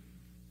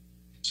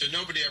 So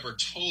nobody ever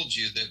told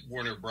you that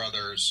Warner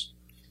Brothers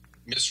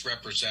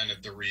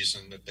misrepresented the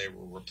reason that they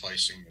were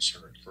replacing Ms.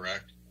 Heard,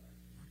 correct?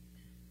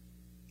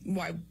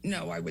 Why?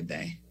 No, why would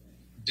they?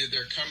 Did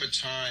there come a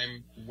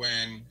time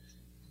when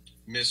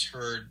Ms.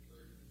 Heard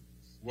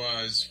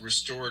was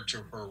restored to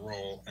her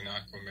role in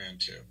Aquaman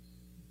 2?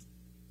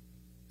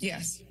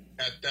 Yes.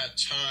 At that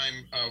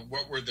time,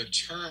 what were the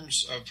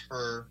terms of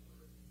her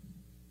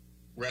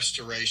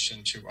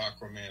restoration to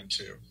Aquaman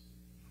 2?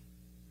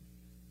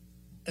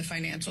 The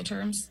financial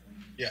terms?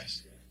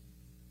 Yes.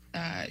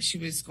 She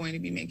was going to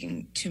be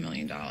making $2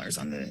 million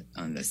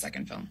on the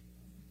second film.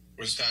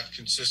 Was that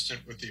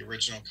consistent with the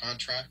original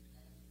contract?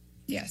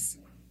 Yes.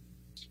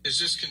 Is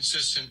this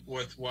consistent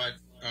with what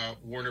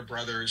Warner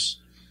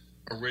Brothers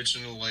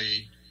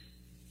originally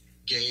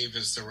gave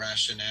as the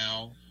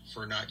rationale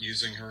for not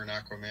using her in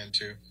Aquaman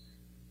 2?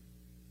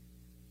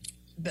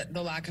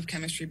 The lack of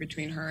chemistry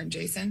between her and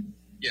Jason?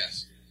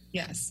 Yes.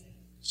 Yes.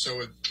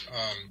 So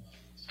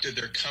did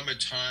there come a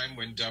time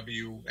when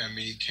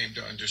WME came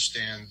to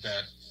understand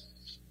that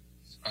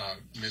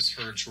Ms.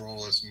 Heard's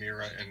role as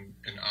Mira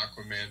in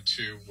Aquaman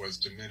 2 was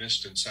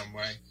diminished in some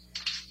way?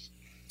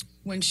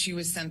 When she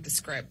was sent the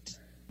script.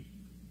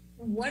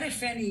 What,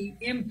 if any,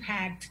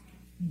 impact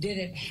did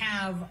it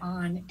have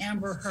on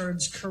Amber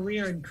Heard's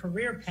career and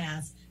career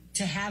path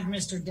to have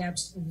Mr.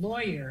 Depp's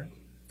lawyer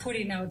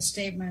putting out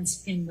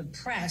statements in the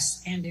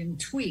press and in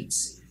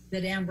tweets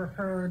that Amber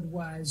Heard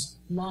was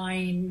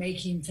lying,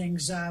 making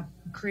things up,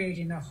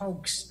 creating a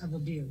hoax of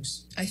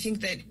abuse? I think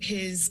that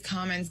his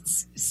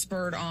comments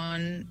spurred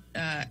on,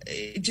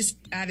 it just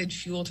added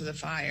fuel to the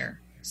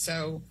fire.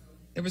 So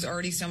there was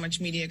already so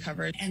much media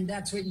coverage. And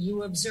that's what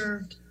you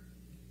observed?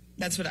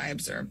 That's what I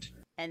observed.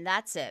 And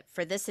that's it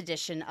for this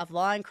edition of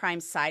Law and Crime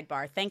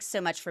Sidebar. Thanks so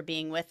much for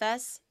being with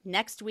us.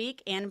 Next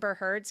week, Amber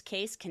Heard's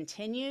case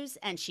continues,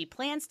 and she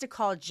plans to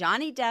call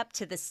Johnny Depp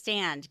to the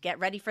stand. Get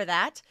ready for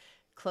that.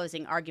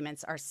 Closing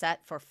arguments are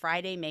set for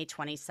Friday, May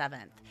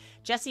 27th.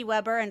 Jesse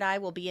Weber and I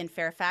will be in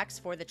Fairfax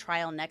for the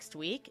trial next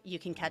week. You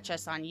can catch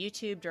us on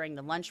YouTube during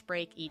the lunch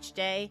break each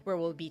day, where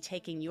we'll be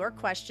taking your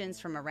questions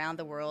from around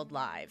the world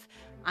live.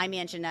 I'm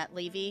Anjanette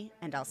Levy,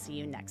 and I'll see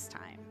you next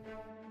time.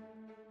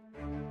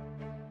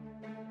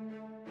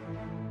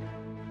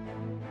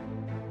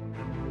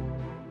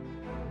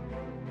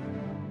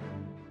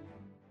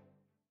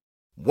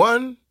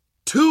 One,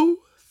 2,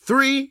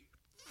 3,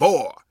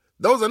 4.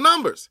 Those are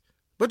numbers.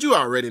 But you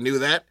already knew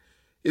that.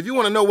 If you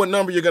want to know what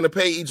number you're going to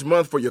pay each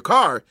month for your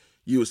car,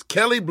 use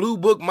Kelley Blue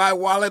Book My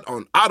Wallet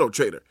on Auto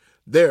Trader.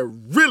 They're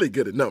really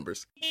good at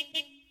numbers.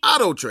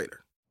 Auto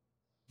Trader.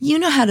 You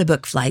know how to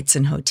book flights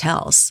and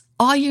hotels.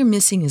 All you're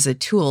missing is a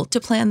tool to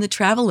plan the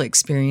travel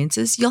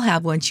experiences you'll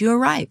have once you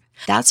arrive.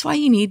 That's why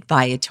you need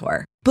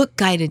Viator. Book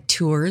guided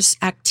tours,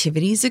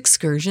 activities,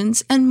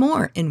 excursions, and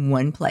more in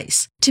one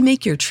place to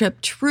make your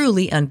trip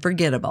truly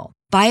unforgettable.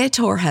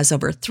 Viator has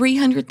over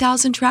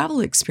 300,000 travel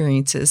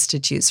experiences to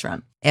choose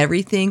from.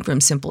 Everything from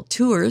simple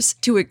tours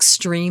to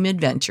extreme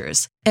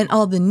adventures and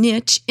all the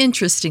niche,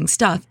 interesting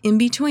stuff in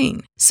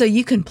between. So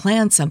you can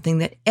plan something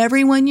that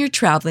everyone you're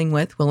traveling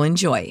with will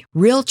enjoy.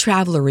 Real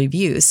traveler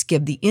reviews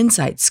give the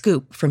inside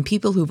scoop from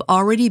people who've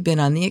already been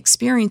on the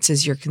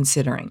experiences you're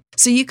considering.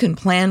 So you can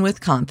plan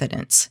with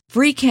confidence.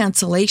 Free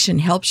cancellation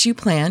helps you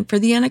plan for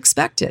the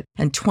unexpected.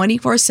 And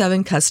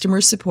 24/7 customer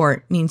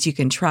support means you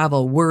can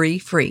travel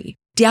worry-free.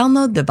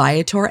 Download the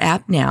Viator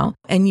app now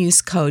and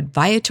use code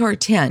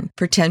Viator10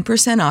 for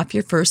 10% off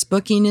your first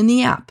booking in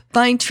the app.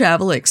 Find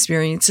travel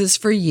experiences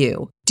for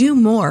you. Do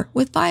more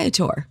with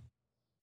Viator.